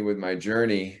really helped me with my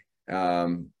journey.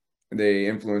 they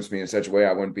influenced me in such a way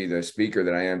I wouldn't be the speaker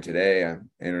that I am today. I'm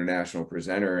an international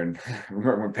presenter. And I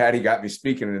remember when Patty got me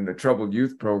speaking in the troubled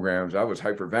youth programs, I was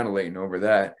hyperventilating over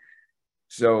that.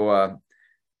 So,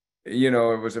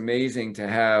 it was amazing to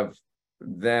have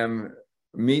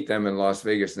meet them in Las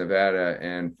Vegas, Nevada,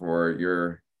 and for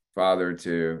your father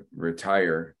to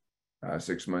retire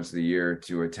 6 months of the year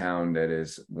to a town that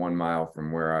is 1 mile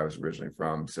from where I was originally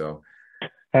from. So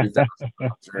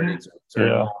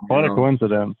yeah, what a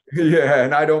coincidence. Yeah,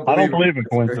 and I don't believe in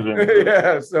coincidence.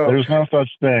 Yeah, so there's no such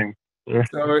thing.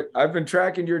 So I've been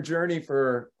tracking your journey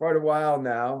for quite a while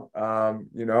now.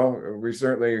 We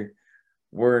certainly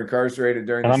were incarcerated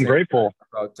during and I'm grateful.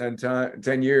 About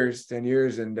 10 years. And,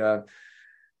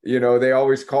 they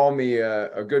always call me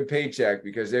a good paycheck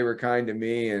because they were kind to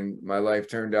me and my life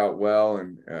turned out well.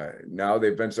 And now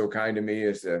they've been so kind to me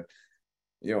as to,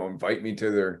 invite me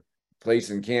to their place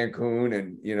in Cancun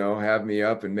and, have me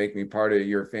up and make me part of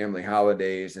your family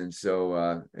holidays. And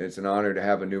so it's an honor to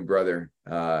have a new brother.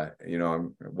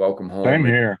 I'm welcome home. Same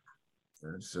here.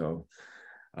 So,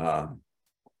 I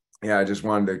just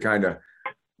wanted to kind of,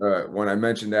 when I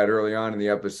mentioned that early on in the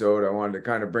episode, I wanted to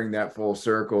kind of bring that full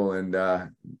circle. And, I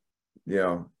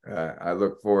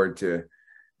look forward to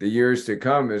the years to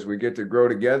come as we get to grow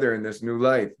together in this new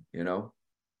life, Yes,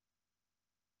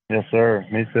 sir.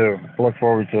 Me too. Look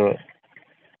forward to it.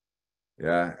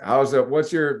 Yeah.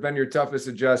 What's been your toughest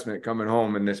adjustment coming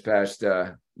home in this past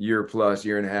year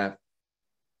and a half?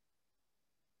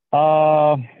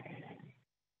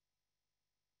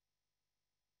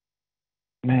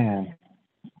 Man,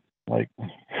 like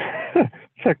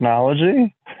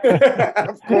technology.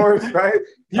 Of course, right?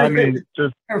 I mean,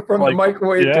 just from the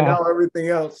microwave to now everything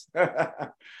else.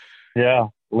 Yeah,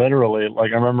 literally.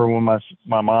 Like I remember when my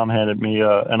mom handed me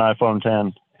an iPhone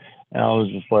 10, and I was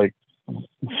just like,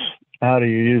 how do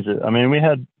you use it? I mean, we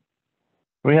had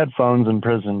phones in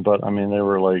prison, but I mean, they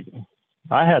were like,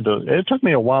 it took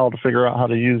me a while to figure out how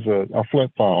to use a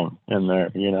flip phone in there,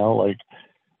 like,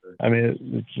 I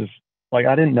mean, it's just like,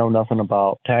 I didn't know nothing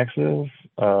about taxes,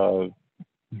 filling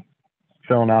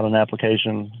out an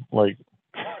application. Like,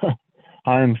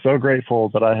 I am so grateful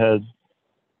that I had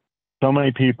so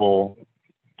many people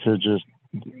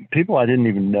people I didn't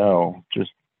even know,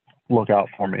 just look out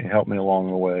for me, help me along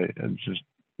the way. It's just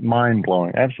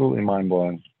mind-blowing, absolutely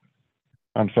mind-blowing.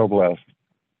 I'm so blessed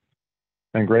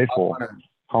and grateful,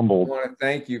 humbled. I want to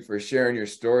thank you for sharing your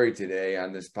story today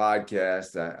on this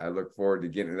podcast. I look forward to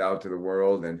getting it out to the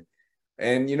world. And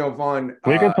Vaughn,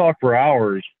 we could talk for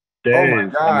hours, days. Oh my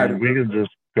God. I mean, we could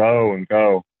just go and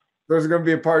go. There's going to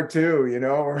be a part 2,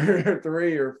 or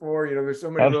 3 or 4. There's so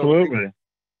many absolutely little things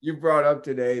you brought up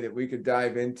today that we could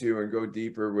dive into and go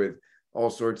deeper with all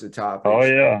sorts of topics. Oh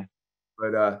yeah.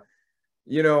 But I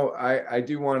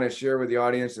do want to share with the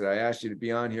audience that I asked you to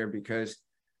be on here because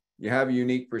you have a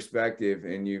unique perspective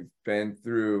and you've been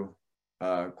through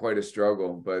quite a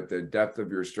struggle, but the depth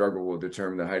of your struggle will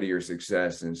determine the height of your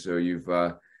success. And so you've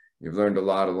learned a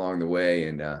lot along the way,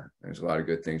 and there's a lot of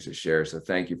good things to share. So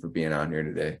thank you for being on here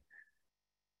today.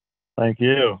 Thank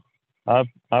you. I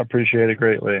appreciate it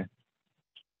greatly.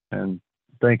 And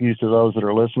thank you to those that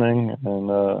are listening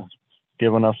and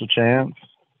giving us a chance.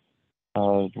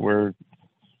 We're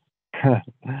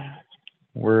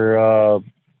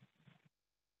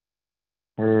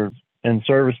in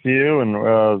service to you, and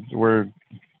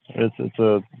it's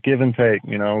a give and take.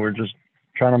 We're just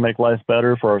trying to make life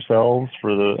better for ourselves,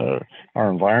 for our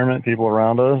environment, people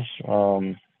around us.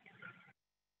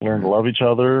 Learn to love each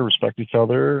other, respect each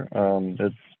other.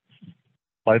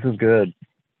 Life is good.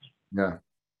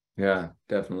 Yeah,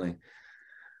 definitely.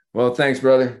 Well, thanks,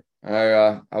 brother.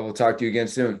 I will talk to you again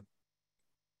soon.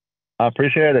 I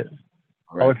appreciate it.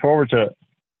 Right. I look forward to it.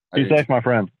 Be safe, my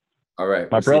friend. All right.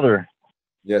 My brother.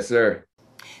 Yes, sir.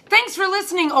 Thanks for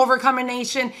listening, Overcomer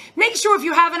Nation. Make sure if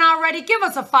you haven't already, give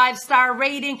us a 5-star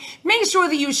rating. Make sure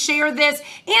that you share this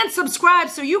and subscribe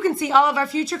so you can see all of our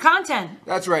future content.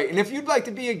 That's right. And if you'd like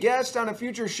to be a guest on a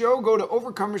future show, go to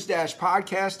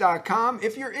overcomers-podcast.com.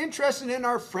 If you're interested in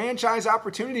our franchise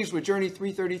opportunities with Journey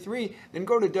 333, then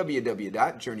go to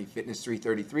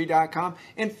www.journeyfitness333.com.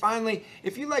 And finally,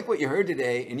 if you like what you heard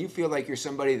today and you feel like you're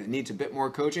somebody that needs a bit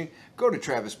more coaching, go to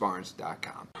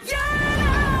travisbarnes.com.